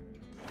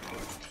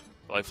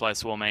 Glowfly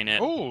Swarm ain't it.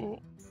 Oh!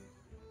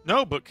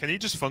 No, but can he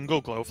just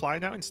Fungal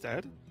Glowfly now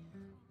instead?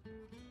 And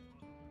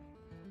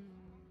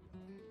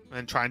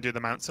then try and do the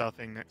Mount Cell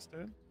thing next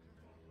turn?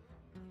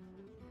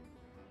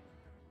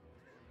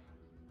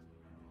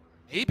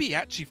 Maybe he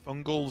actually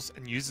Fungals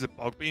and uses a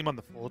Bog Beam on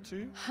the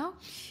 4-2? How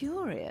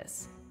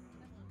curious.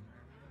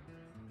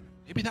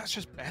 Maybe that's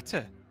just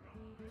better.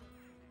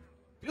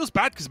 Feels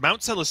bad because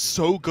Mount Seller is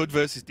so good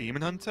versus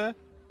Demon Hunter,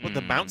 but the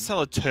Mount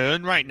Seller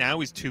turn right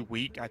now is too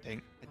weak, I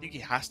think. I think he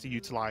has to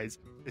utilize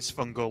this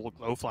Fungal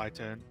Glowfly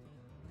turn.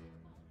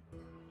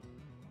 Can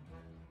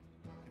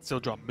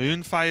still draw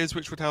Moonfires,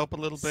 which would help a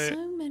little bit.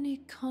 So many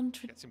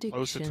contradictions. Gets him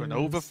closer to an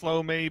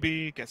Overflow,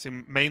 maybe. Gets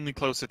him mainly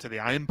closer to the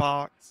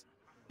Ironbarks.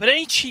 But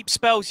any cheap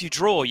spells you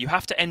draw, you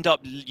have to end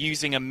up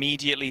using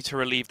immediately to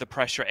relieve the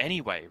pressure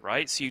anyway,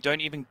 right? So you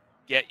don't even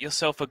get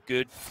yourself a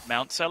good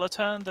Mount Seller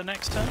turn the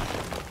next turn.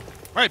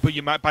 Right, but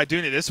you might, by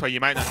doing it this way, you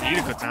might not need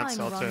a good Mount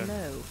Seller turn.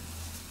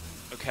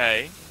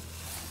 Okay.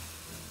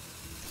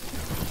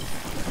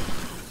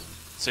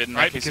 So in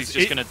that case, he's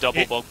just going to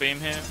double Bog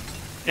Beam here?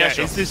 Yeah,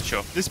 sure.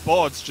 This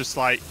board's just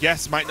like,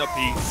 yes, might not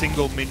be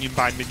single minion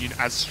by minion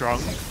as strong,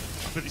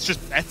 but it's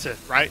just better,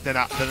 right, than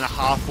a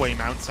halfway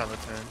Mount Seller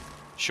turn.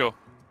 Sure.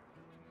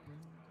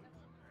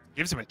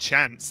 gives him a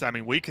chance. I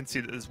mean, we can see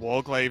that there's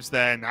Warglaves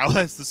there. Now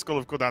there's the Skull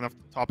of Gul'dan off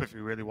the top if he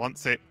really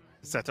wants it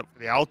to set up for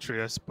the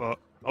Altruis. But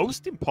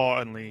most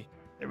importantly,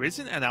 there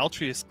isn't an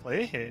Altruis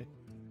clear here.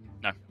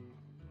 No. I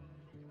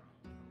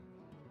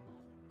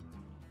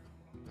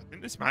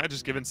think this might have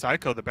just given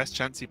Seiko the best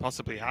chance he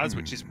possibly has,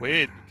 which is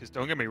weird because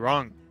don't get me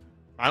wrong,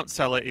 Mount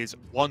Seller is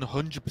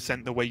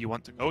 100% the way you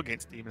want to go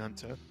against Demon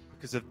Hunter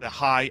because of the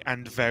high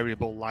and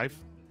variable life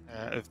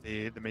of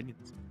the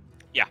minions.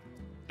 Yeah.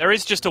 There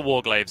is just a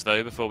Warglaves,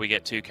 though, before we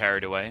get too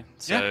carried away.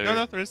 So yeah,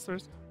 no, there is.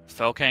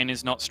 Felkeine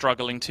is not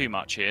struggling too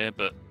much here,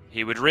 but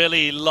he would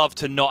really love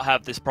to not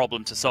have this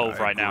problem to solve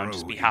right now and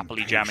just be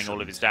happily jamming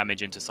all of his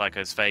damage into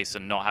Seiko's face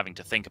and not having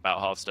to think about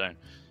Hearthstone.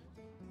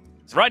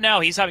 So right now,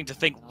 he's having to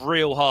think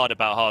real hard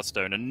about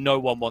Hearthstone, and no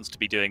one wants to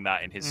be doing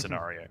that in his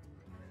scenario.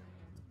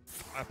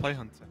 I play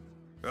Hunter.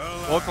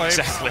 Warglaves.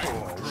 Exactly.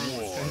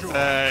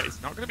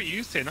 It's not going to be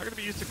used here. Not going to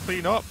be used to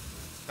clean up.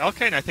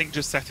 Felkeine, I think,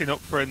 just setting up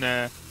for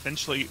an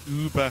potentially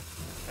uber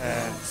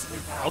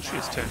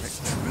Altruis turn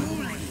next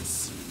time.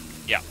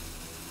 Yeah.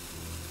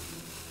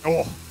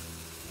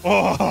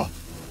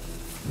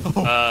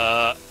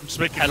 I'm just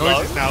making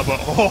noises now,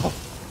 but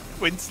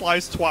Twin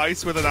Slice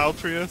twice with an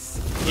Altruis.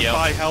 With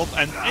high health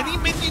and any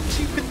minions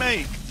you can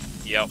make.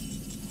 Yep.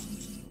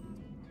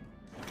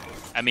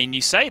 I mean,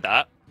 you say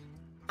that.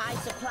 I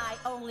supply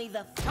only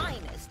the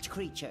finest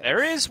creatures.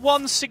 There is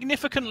one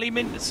significantly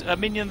a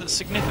minion that's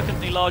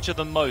significantly larger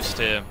than most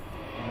here.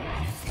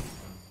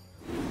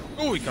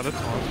 Oh, he got a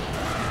taunt.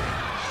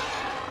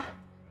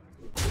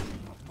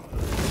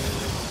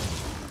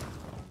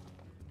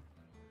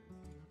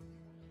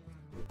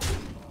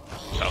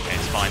 Okay,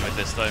 it's fine with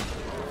this though.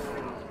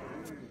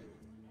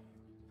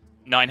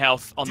 9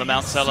 health on the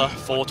Mount Seller,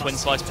 4 Twin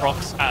Slice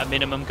procs at a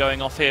minimum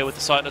going off here with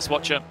the Sightless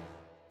Watcher.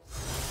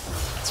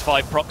 It's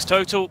 5 procs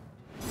total.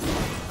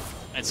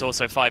 It's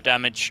also 5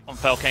 damage on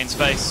Felkeine's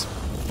face.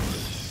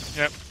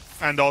 Yep,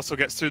 and also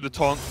gets through the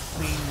taunt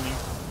cleanly.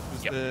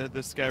 Was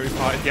the scary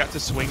part. He had to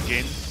swing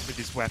in with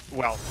his weapon.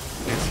 Well,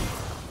 his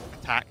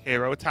attack,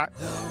 hero attack.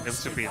 It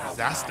was to be a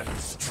disaster.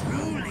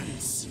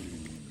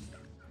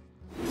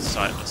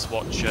 Sightless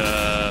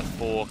Watcher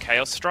for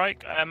Chaos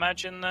Strike, I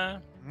imagine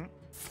there.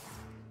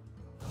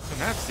 So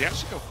now, does he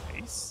actually go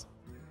face?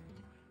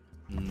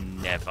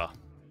 Never.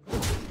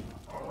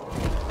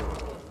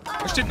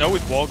 I just didn't know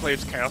with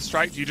Warglave's Chaos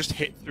Strike, do you just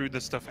hit through the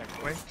stuff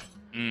anyway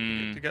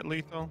to get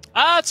lethal?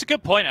 Ah, that's a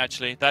good point,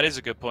 actually. That is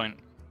a good point.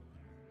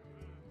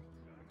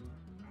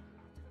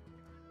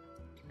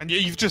 And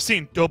you've just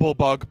seen double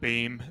Bog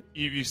Beam.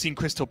 You've seen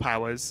Crystal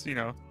Powers, you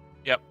know.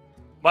 Yep.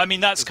 Well, I mean,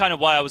 that's kind of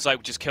why I was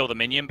like, just kill the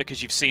minion,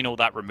 because you've seen all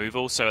that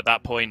removal, so at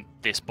that point,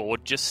 this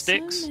board just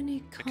sticks,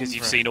 because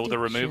you've seen all the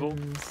removal.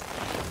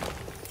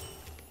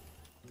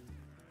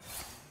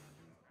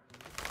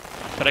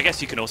 But I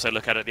guess you can also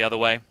look at it the other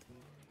way.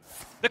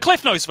 The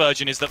Cliff Notes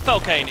version is that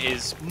Felkeine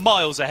is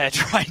miles ahead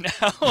right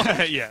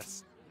now.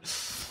 Yes.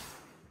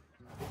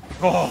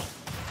 Oh,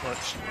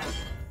 clutch.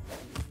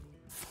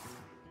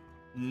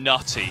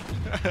 Nutty.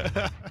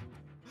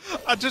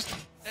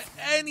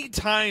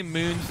 Anytime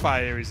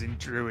Moonfire is in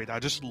Druid, I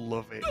just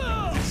love it.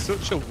 It's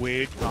such a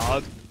weird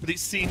card, but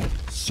it's seen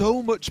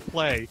so much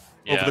play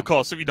over the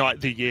course of, you know, like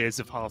the years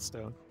of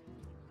Hearthstone.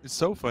 It's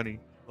so funny.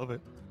 Love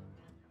it.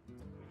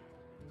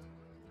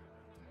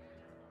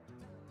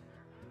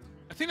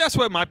 I think that's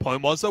where my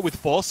point was, though, with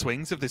 4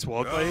 swings of this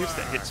Warglaves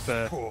that hits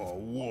for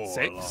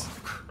 6.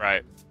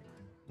 Right.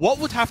 What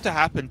would have to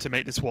happen to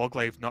make this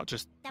Warglaive not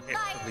just hit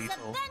for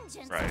lethal?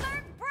 Right.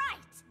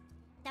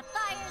 The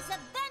fires of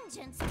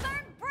vengeance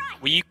burn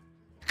bright. Well, you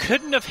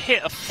couldn't have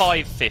hit a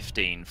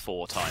 5/15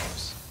 4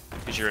 times,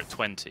 because you're at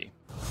 20.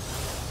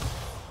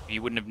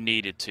 You wouldn't have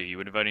needed to. You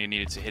would have only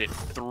needed to hit it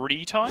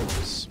 3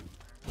 times.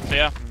 So,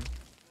 yeah.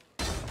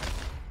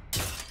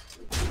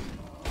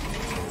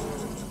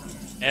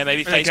 Yeah,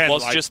 maybe face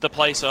was just the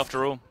place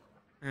after all.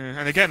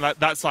 And again,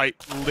 that's like,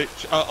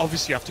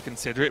 obviously you have to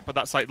consider it, but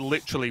that's like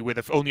literally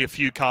with only a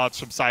few cards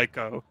from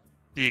Seiko,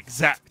 the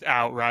exact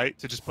outright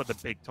to just put the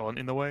big taunt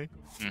in the way.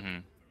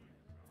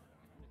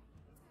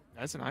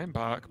 There's an Iron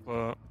Bark,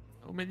 but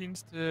no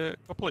minions to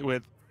couple it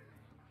with.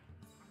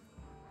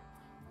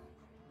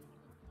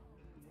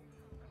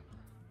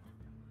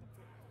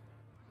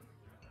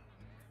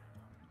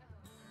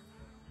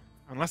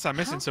 Unless I'm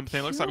missing something,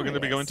 it looks like we're going to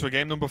be going to a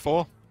game number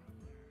 4.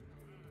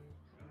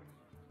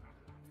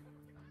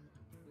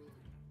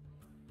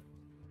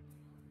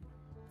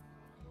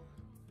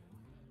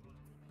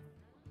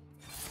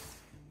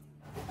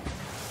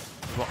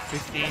 What,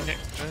 15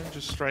 next turn,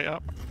 just straight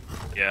up?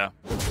 Yeah.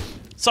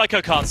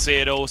 Seiko can't see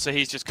it all, so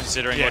he's just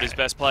considering what his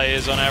best play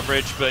is on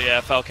average. But yeah,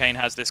 Felkeine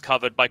has this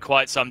covered by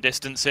quite some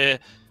distance here.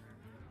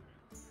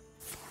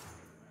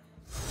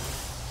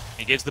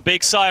 He gives the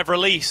big sigh of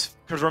release.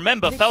 Because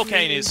remember,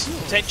 Felkeine is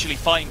potentially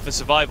fighting for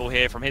survival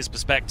here from his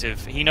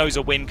perspective. He knows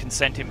a win can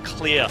send him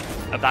clear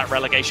of that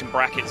relegation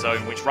bracket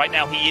zone, which right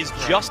now he is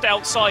just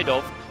outside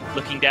of,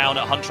 looking down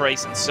at Hunter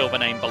Ace and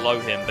Silvername below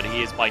him. But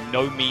he is by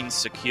no means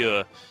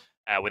secure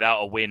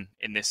without a win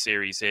in this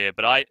series here.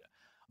 But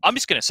I'm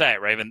just going to say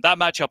it, Raven. That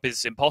matchup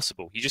is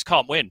impossible. You just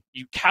can't win.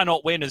 You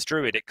cannot win as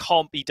Druid. It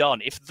can't be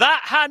done. If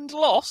that hand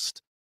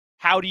lost,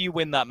 how do you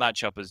win that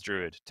matchup as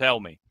Druid? Tell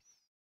me.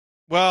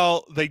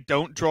 Well, they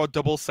don't draw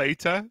double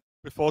Satyr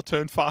before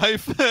turn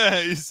 5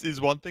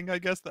 is one thing, I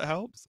guess, that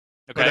helps.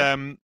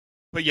 Okay.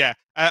 But yeah,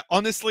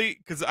 honestly,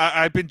 because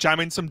I've been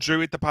jamming some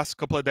Druid the past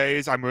couple of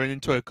days, I'm running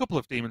into a couple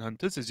of Demon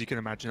Hunters, as you can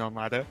imagine, on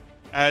ladder.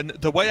 And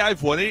the way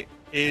I've won it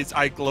is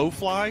I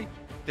Glowfly,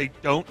 they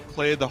don't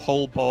clear the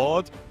whole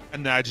board,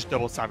 and then I just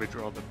double Savage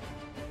roll them.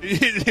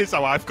 It's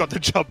how I've got the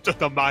job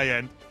done on my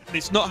end. And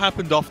it's not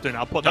happened often,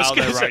 I'll put that out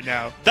there right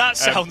now. That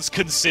sounds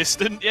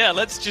consistent. Yeah,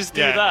 let's just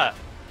do that.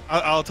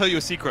 I'll tell you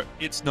a secret,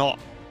 it's not.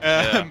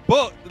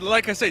 But,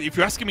 like I said, if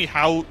you're asking me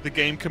how the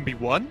game can be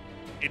won,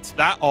 it's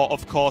that, or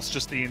of course,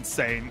 just the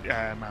insane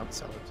Mount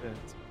Seller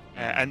turns.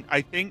 And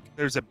I think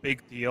there's a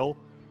big deal.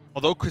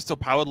 Although Crystal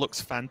Power looks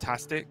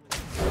fantastic to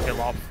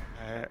kill off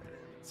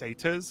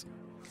Satyrs,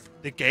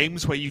 the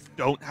games where you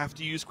don't have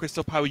to use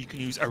Crystal Power, you can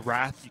use a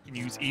Wrath, you can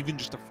use even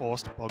just a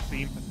Forced Bug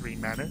Beam for 3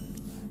 mana.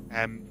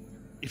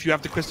 If you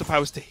have the Crystal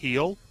Powers to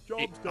heal,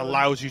 it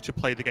allows you to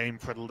play the game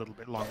for a little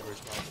bit longer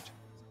as well.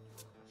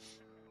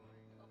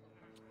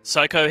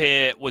 Seiko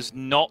here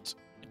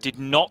did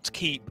not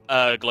keep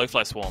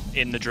Glowfly Swarm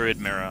in the Druid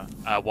Mirror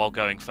while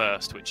going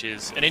first, which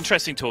is an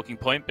interesting talking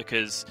point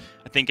because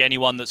I think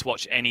anyone that's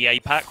watched any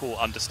APAC will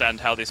understand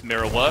how this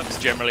mirror works.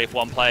 Generally, if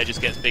one player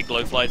just gets big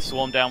Glowfly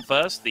Swarm down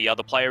first, the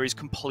other player is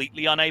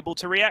completely unable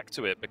to react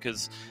to it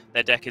because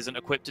their deck isn't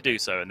equipped to do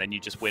so, and then you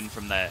just win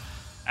from there.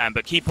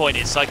 But key point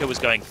is Seiko was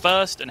going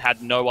first and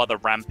had no other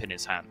ramp in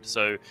his hand.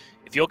 So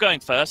if you're going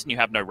first and you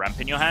have no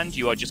ramp in your hand,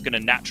 you are just going to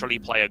naturally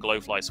play a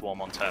Glowfly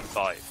Swarm on turn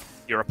 5.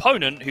 Your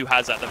opponent, who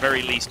has at the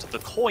very least the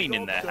coin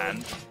in their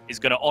hand, is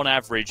going to, on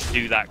average,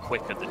 do that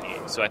quicker than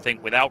you. So I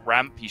think without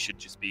ramp, you should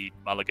just be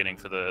mulliganing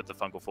for the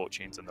Fungal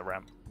Fortunes and the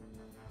ramp.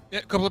 Yeah,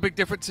 a couple of big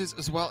differences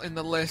as well in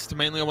the list.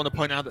 Mainly, I want to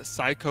point out that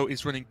Seiko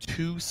is running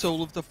 2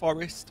 Soul of the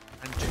Forest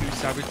and 2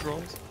 Savage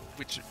Rolls,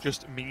 which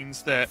just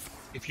means that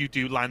if you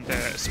do land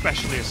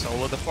especially a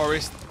Soul of the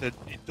Forest, that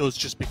it does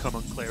just become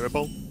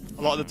unclearable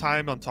a lot of the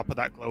time on top of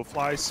that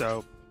Glowfly,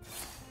 so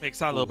makes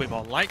that a little bit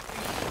more likely.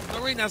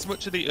 Not really as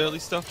much of the early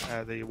stuff,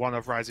 the one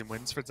of Rising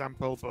Winds, for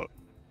example, but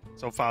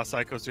so far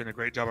Seiko's doing a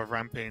great job of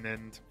ramping,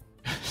 and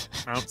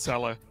Mount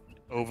Seller,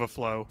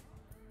 Overflow,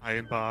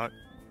 Ironbark,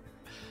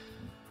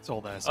 it's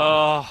all there. So.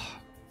 Oh,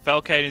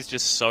 Felkeine is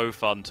just so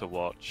fun to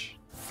watch.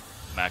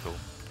 Maggle.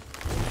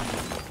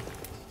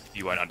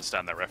 You won't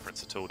understand that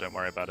reference at all, don't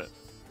worry about it.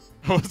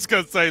 I was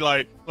going to say,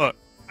 like, look,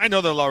 I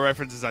know there are a lot of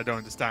references I don't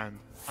understand.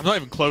 I'm not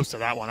even close to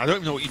that one. I don't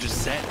even know what you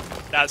just said.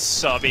 That's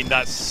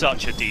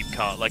such a deep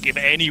cut. Like, if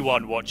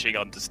anyone watching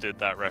understood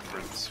that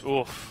reference,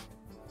 oof.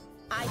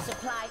 I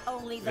supply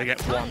only the they get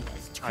one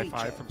high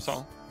five from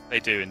Sol. They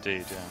do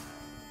indeed, yeah.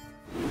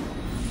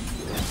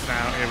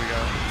 Now, here we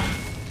go.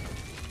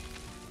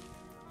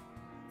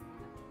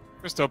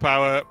 Crystal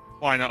Power,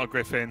 why not a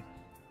Griffin?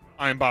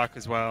 Ironbark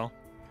as well.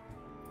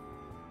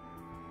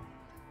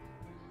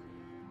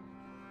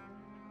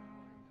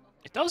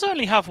 It does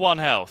only have 1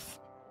 health.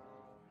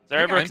 Is there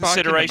ever a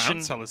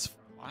consideration?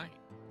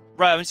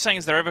 Right, I'm just saying,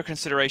 is there ever a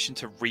consideration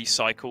to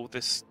recycle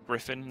this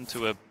Griffin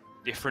into a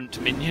different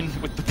minion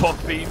with the Bog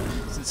Beam,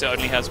 since it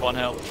only has 1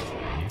 health?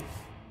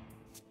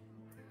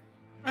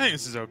 I think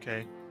this is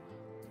okay.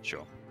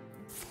 Sure.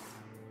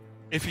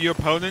 If your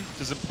opponent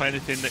doesn't play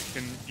anything that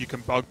you can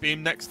Bog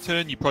Beam next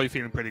turn, you're probably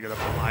feeling pretty good up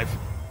alive,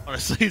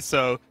 honestly.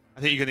 So I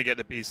think you're going to get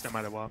the beast no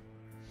matter what.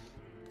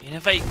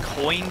 Innovate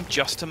coin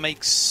just to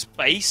make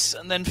space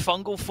and then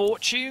Fungal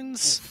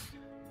Fortunes?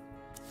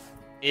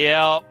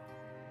 Yeah.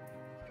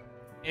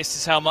 This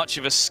is how much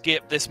of a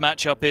skip this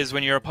matchup is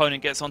when your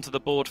opponent gets onto the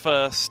board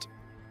first.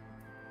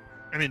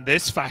 And in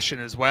this fashion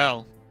as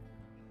well.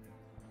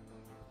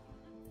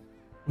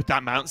 With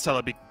that Mount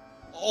Seller be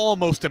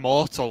almost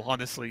immortal,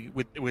 honestly,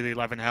 with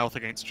 11 health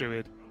against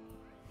Druid.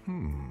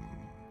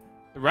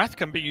 The Wrath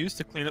can be used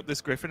to clean up this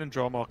Griffin and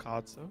draw more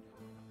cards, though.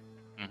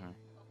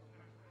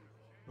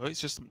 Well, it's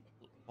just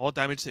more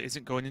damage that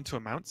isn't going into a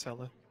Mount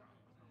Seller.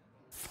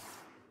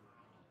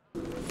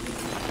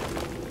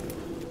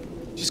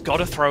 Just got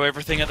to throw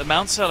everything at the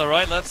Mount Seller,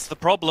 right? That's the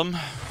problem.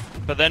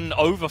 But then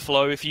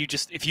Overflow, if you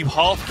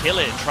half kill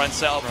it and try and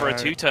set up for a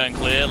 2-turn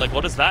clear, like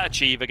what does that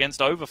achieve against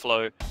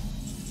Overflow?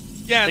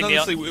 Yeah, and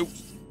honestly,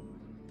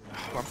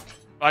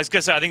 I was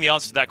gonna say, I think the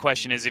answer to that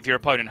question is if your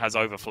opponent has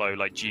Overflow,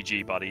 like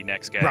GG, buddy,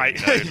 next game. Right.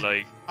 You know,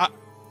 like.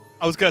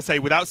 I was going to say,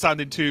 without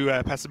sounding too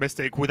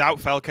pessimistic, without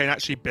Felkeine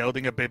actually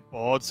building a big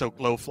board, so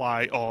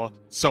Glowfly, or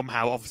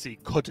somehow, obviously,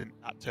 couldn't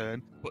that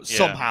turn, but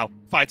somehow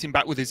fighting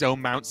back with his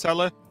own Mount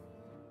Seller,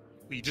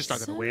 you're just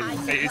not going to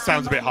win. It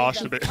sounds a bit harsh,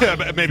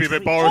 maybe a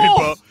bit boring,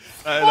 but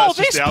that's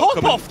just the outcome.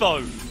 This pop-off,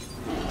 though!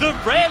 The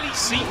rarely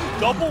seen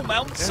double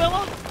Mount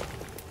Seller?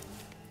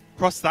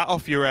 Cross that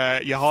off your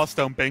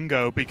Hearthstone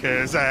bingo,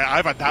 because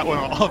I've had that one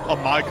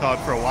on my card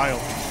for a while.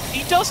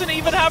 He doesn't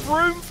even have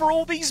room for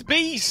all these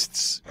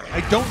beasts!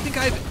 I don't think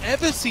I've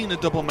ever seen a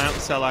double Mount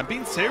Seller. I'm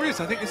being serious.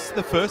 I think this is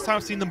the first time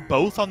I've seen them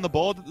both on the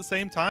board at the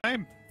same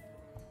time.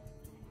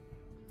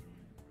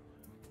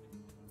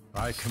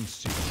 I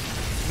concede.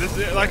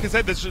 Like I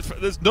said,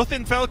 there's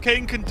nothing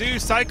Felkeine can do.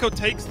 Seiko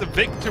takes the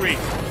victory,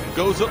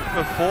 goes up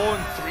for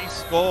 4-3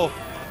 score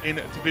in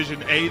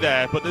Division A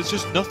there, but there's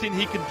just nothing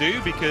he can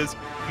do because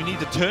you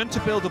need a turn to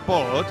build a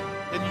board,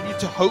 then you need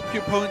to hope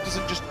your opponent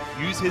doesn't just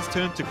use his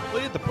turn to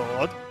clear the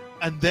board,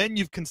 and then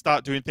you can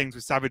start doing things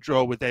with Savage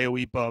Roar, with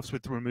AoE buffs,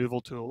 with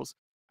removal tools.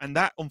 And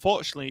that,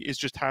 unfortunately, is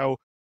just how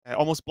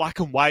almost black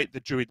and white the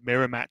Druid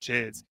mirror match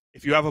is.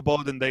 If you have a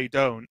board and they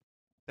don't,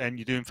 then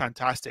you're doing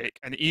fantastic.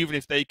 And even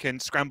if they can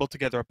scramble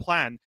together a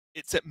plan,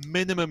 it's at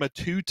minimum a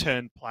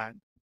 2-turn plan,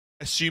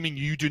 assuming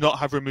you do not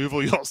have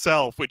removal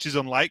yourself, which is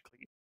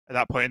unlikely at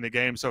that point in the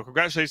game. So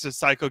congratulations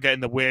to Seiko getting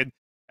the win.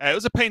 It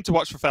was a pain to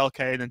watch for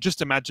Felkeine, and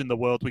just imagine the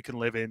world we can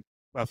live in,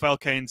 where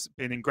Felkeine's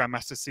been in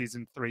Grandmaster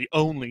Season 3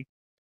 only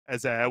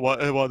as one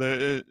of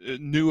the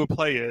newer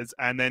players,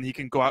 and then he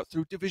can go out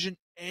through Division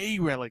A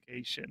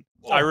relegation.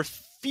 I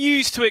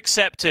refuse to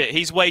accept it.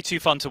 He's way too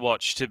fun to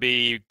watch to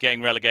be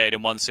getting relegated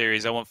in one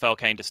series. I want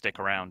Felkeine to stick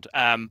around.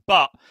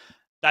 But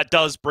that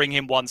does bring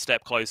him one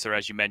step closer,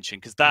 as you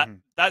mentioned, because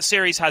that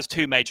series has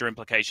two major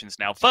implications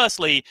now.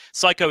 Firstly,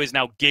 Seiko is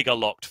now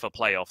giga-locked for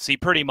playoffs. He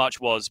pretty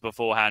much was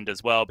beforehand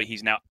as well, but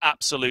he's now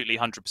absolutely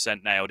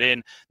 100% nailed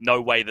in.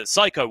 No way that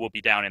Seiko will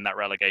be down in that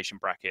relegation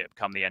bracket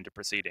come the end of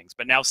proceedings.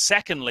 But now,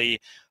 secondly,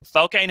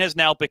 Felkeine has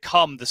now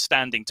become the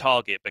standing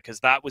target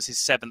because that was his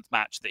 7th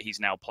match that he's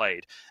now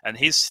played. And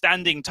his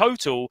standing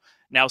total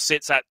now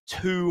sits at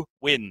 2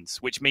 wins,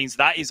 which means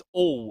that is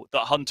all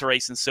that Hunter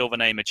Ace and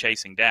Silvername are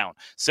chasing down.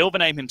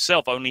 Silvername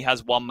himself only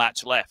has 1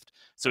 match left.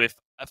 So if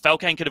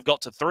Felkeine could have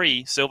got to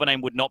 3,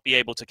 Silvername would not be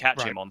able to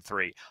catch him on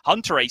 3.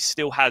 Hunter Ace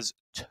still has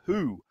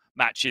 2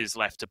 matches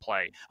left to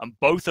play. And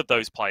both of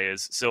those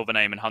players,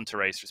 Silvername and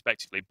Hunter Ace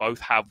respectively, both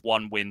have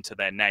 1 win to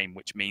their name,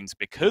 which means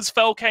because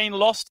Felkeine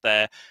lost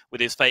there with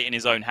his fate in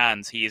his own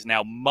hands, he is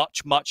now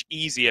much, much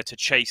easier to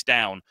chase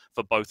down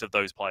for both of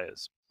those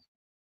players.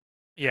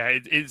 Yeah,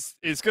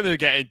 it's going to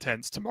get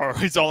intense tomorrow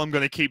is all I'm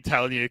going to keep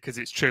telling you, because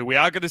it's true. We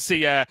are going to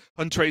see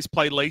Hunter Ace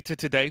play later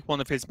today, one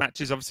of his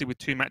matches. Obviously, with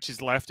 2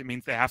 matches left, it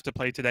means they have to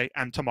play today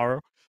and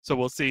tomorrow. So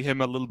we'll see him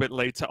a little bit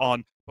later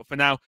on. But for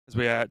now, as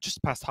we are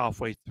just past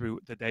halfway through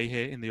the day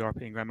here in the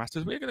European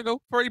Grandmasters, we're going to go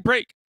for a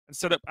break and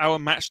set up our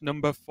match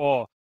number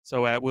 4.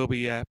 So we'll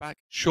be back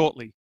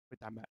shortly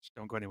with that match.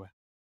 Don't go anywhere.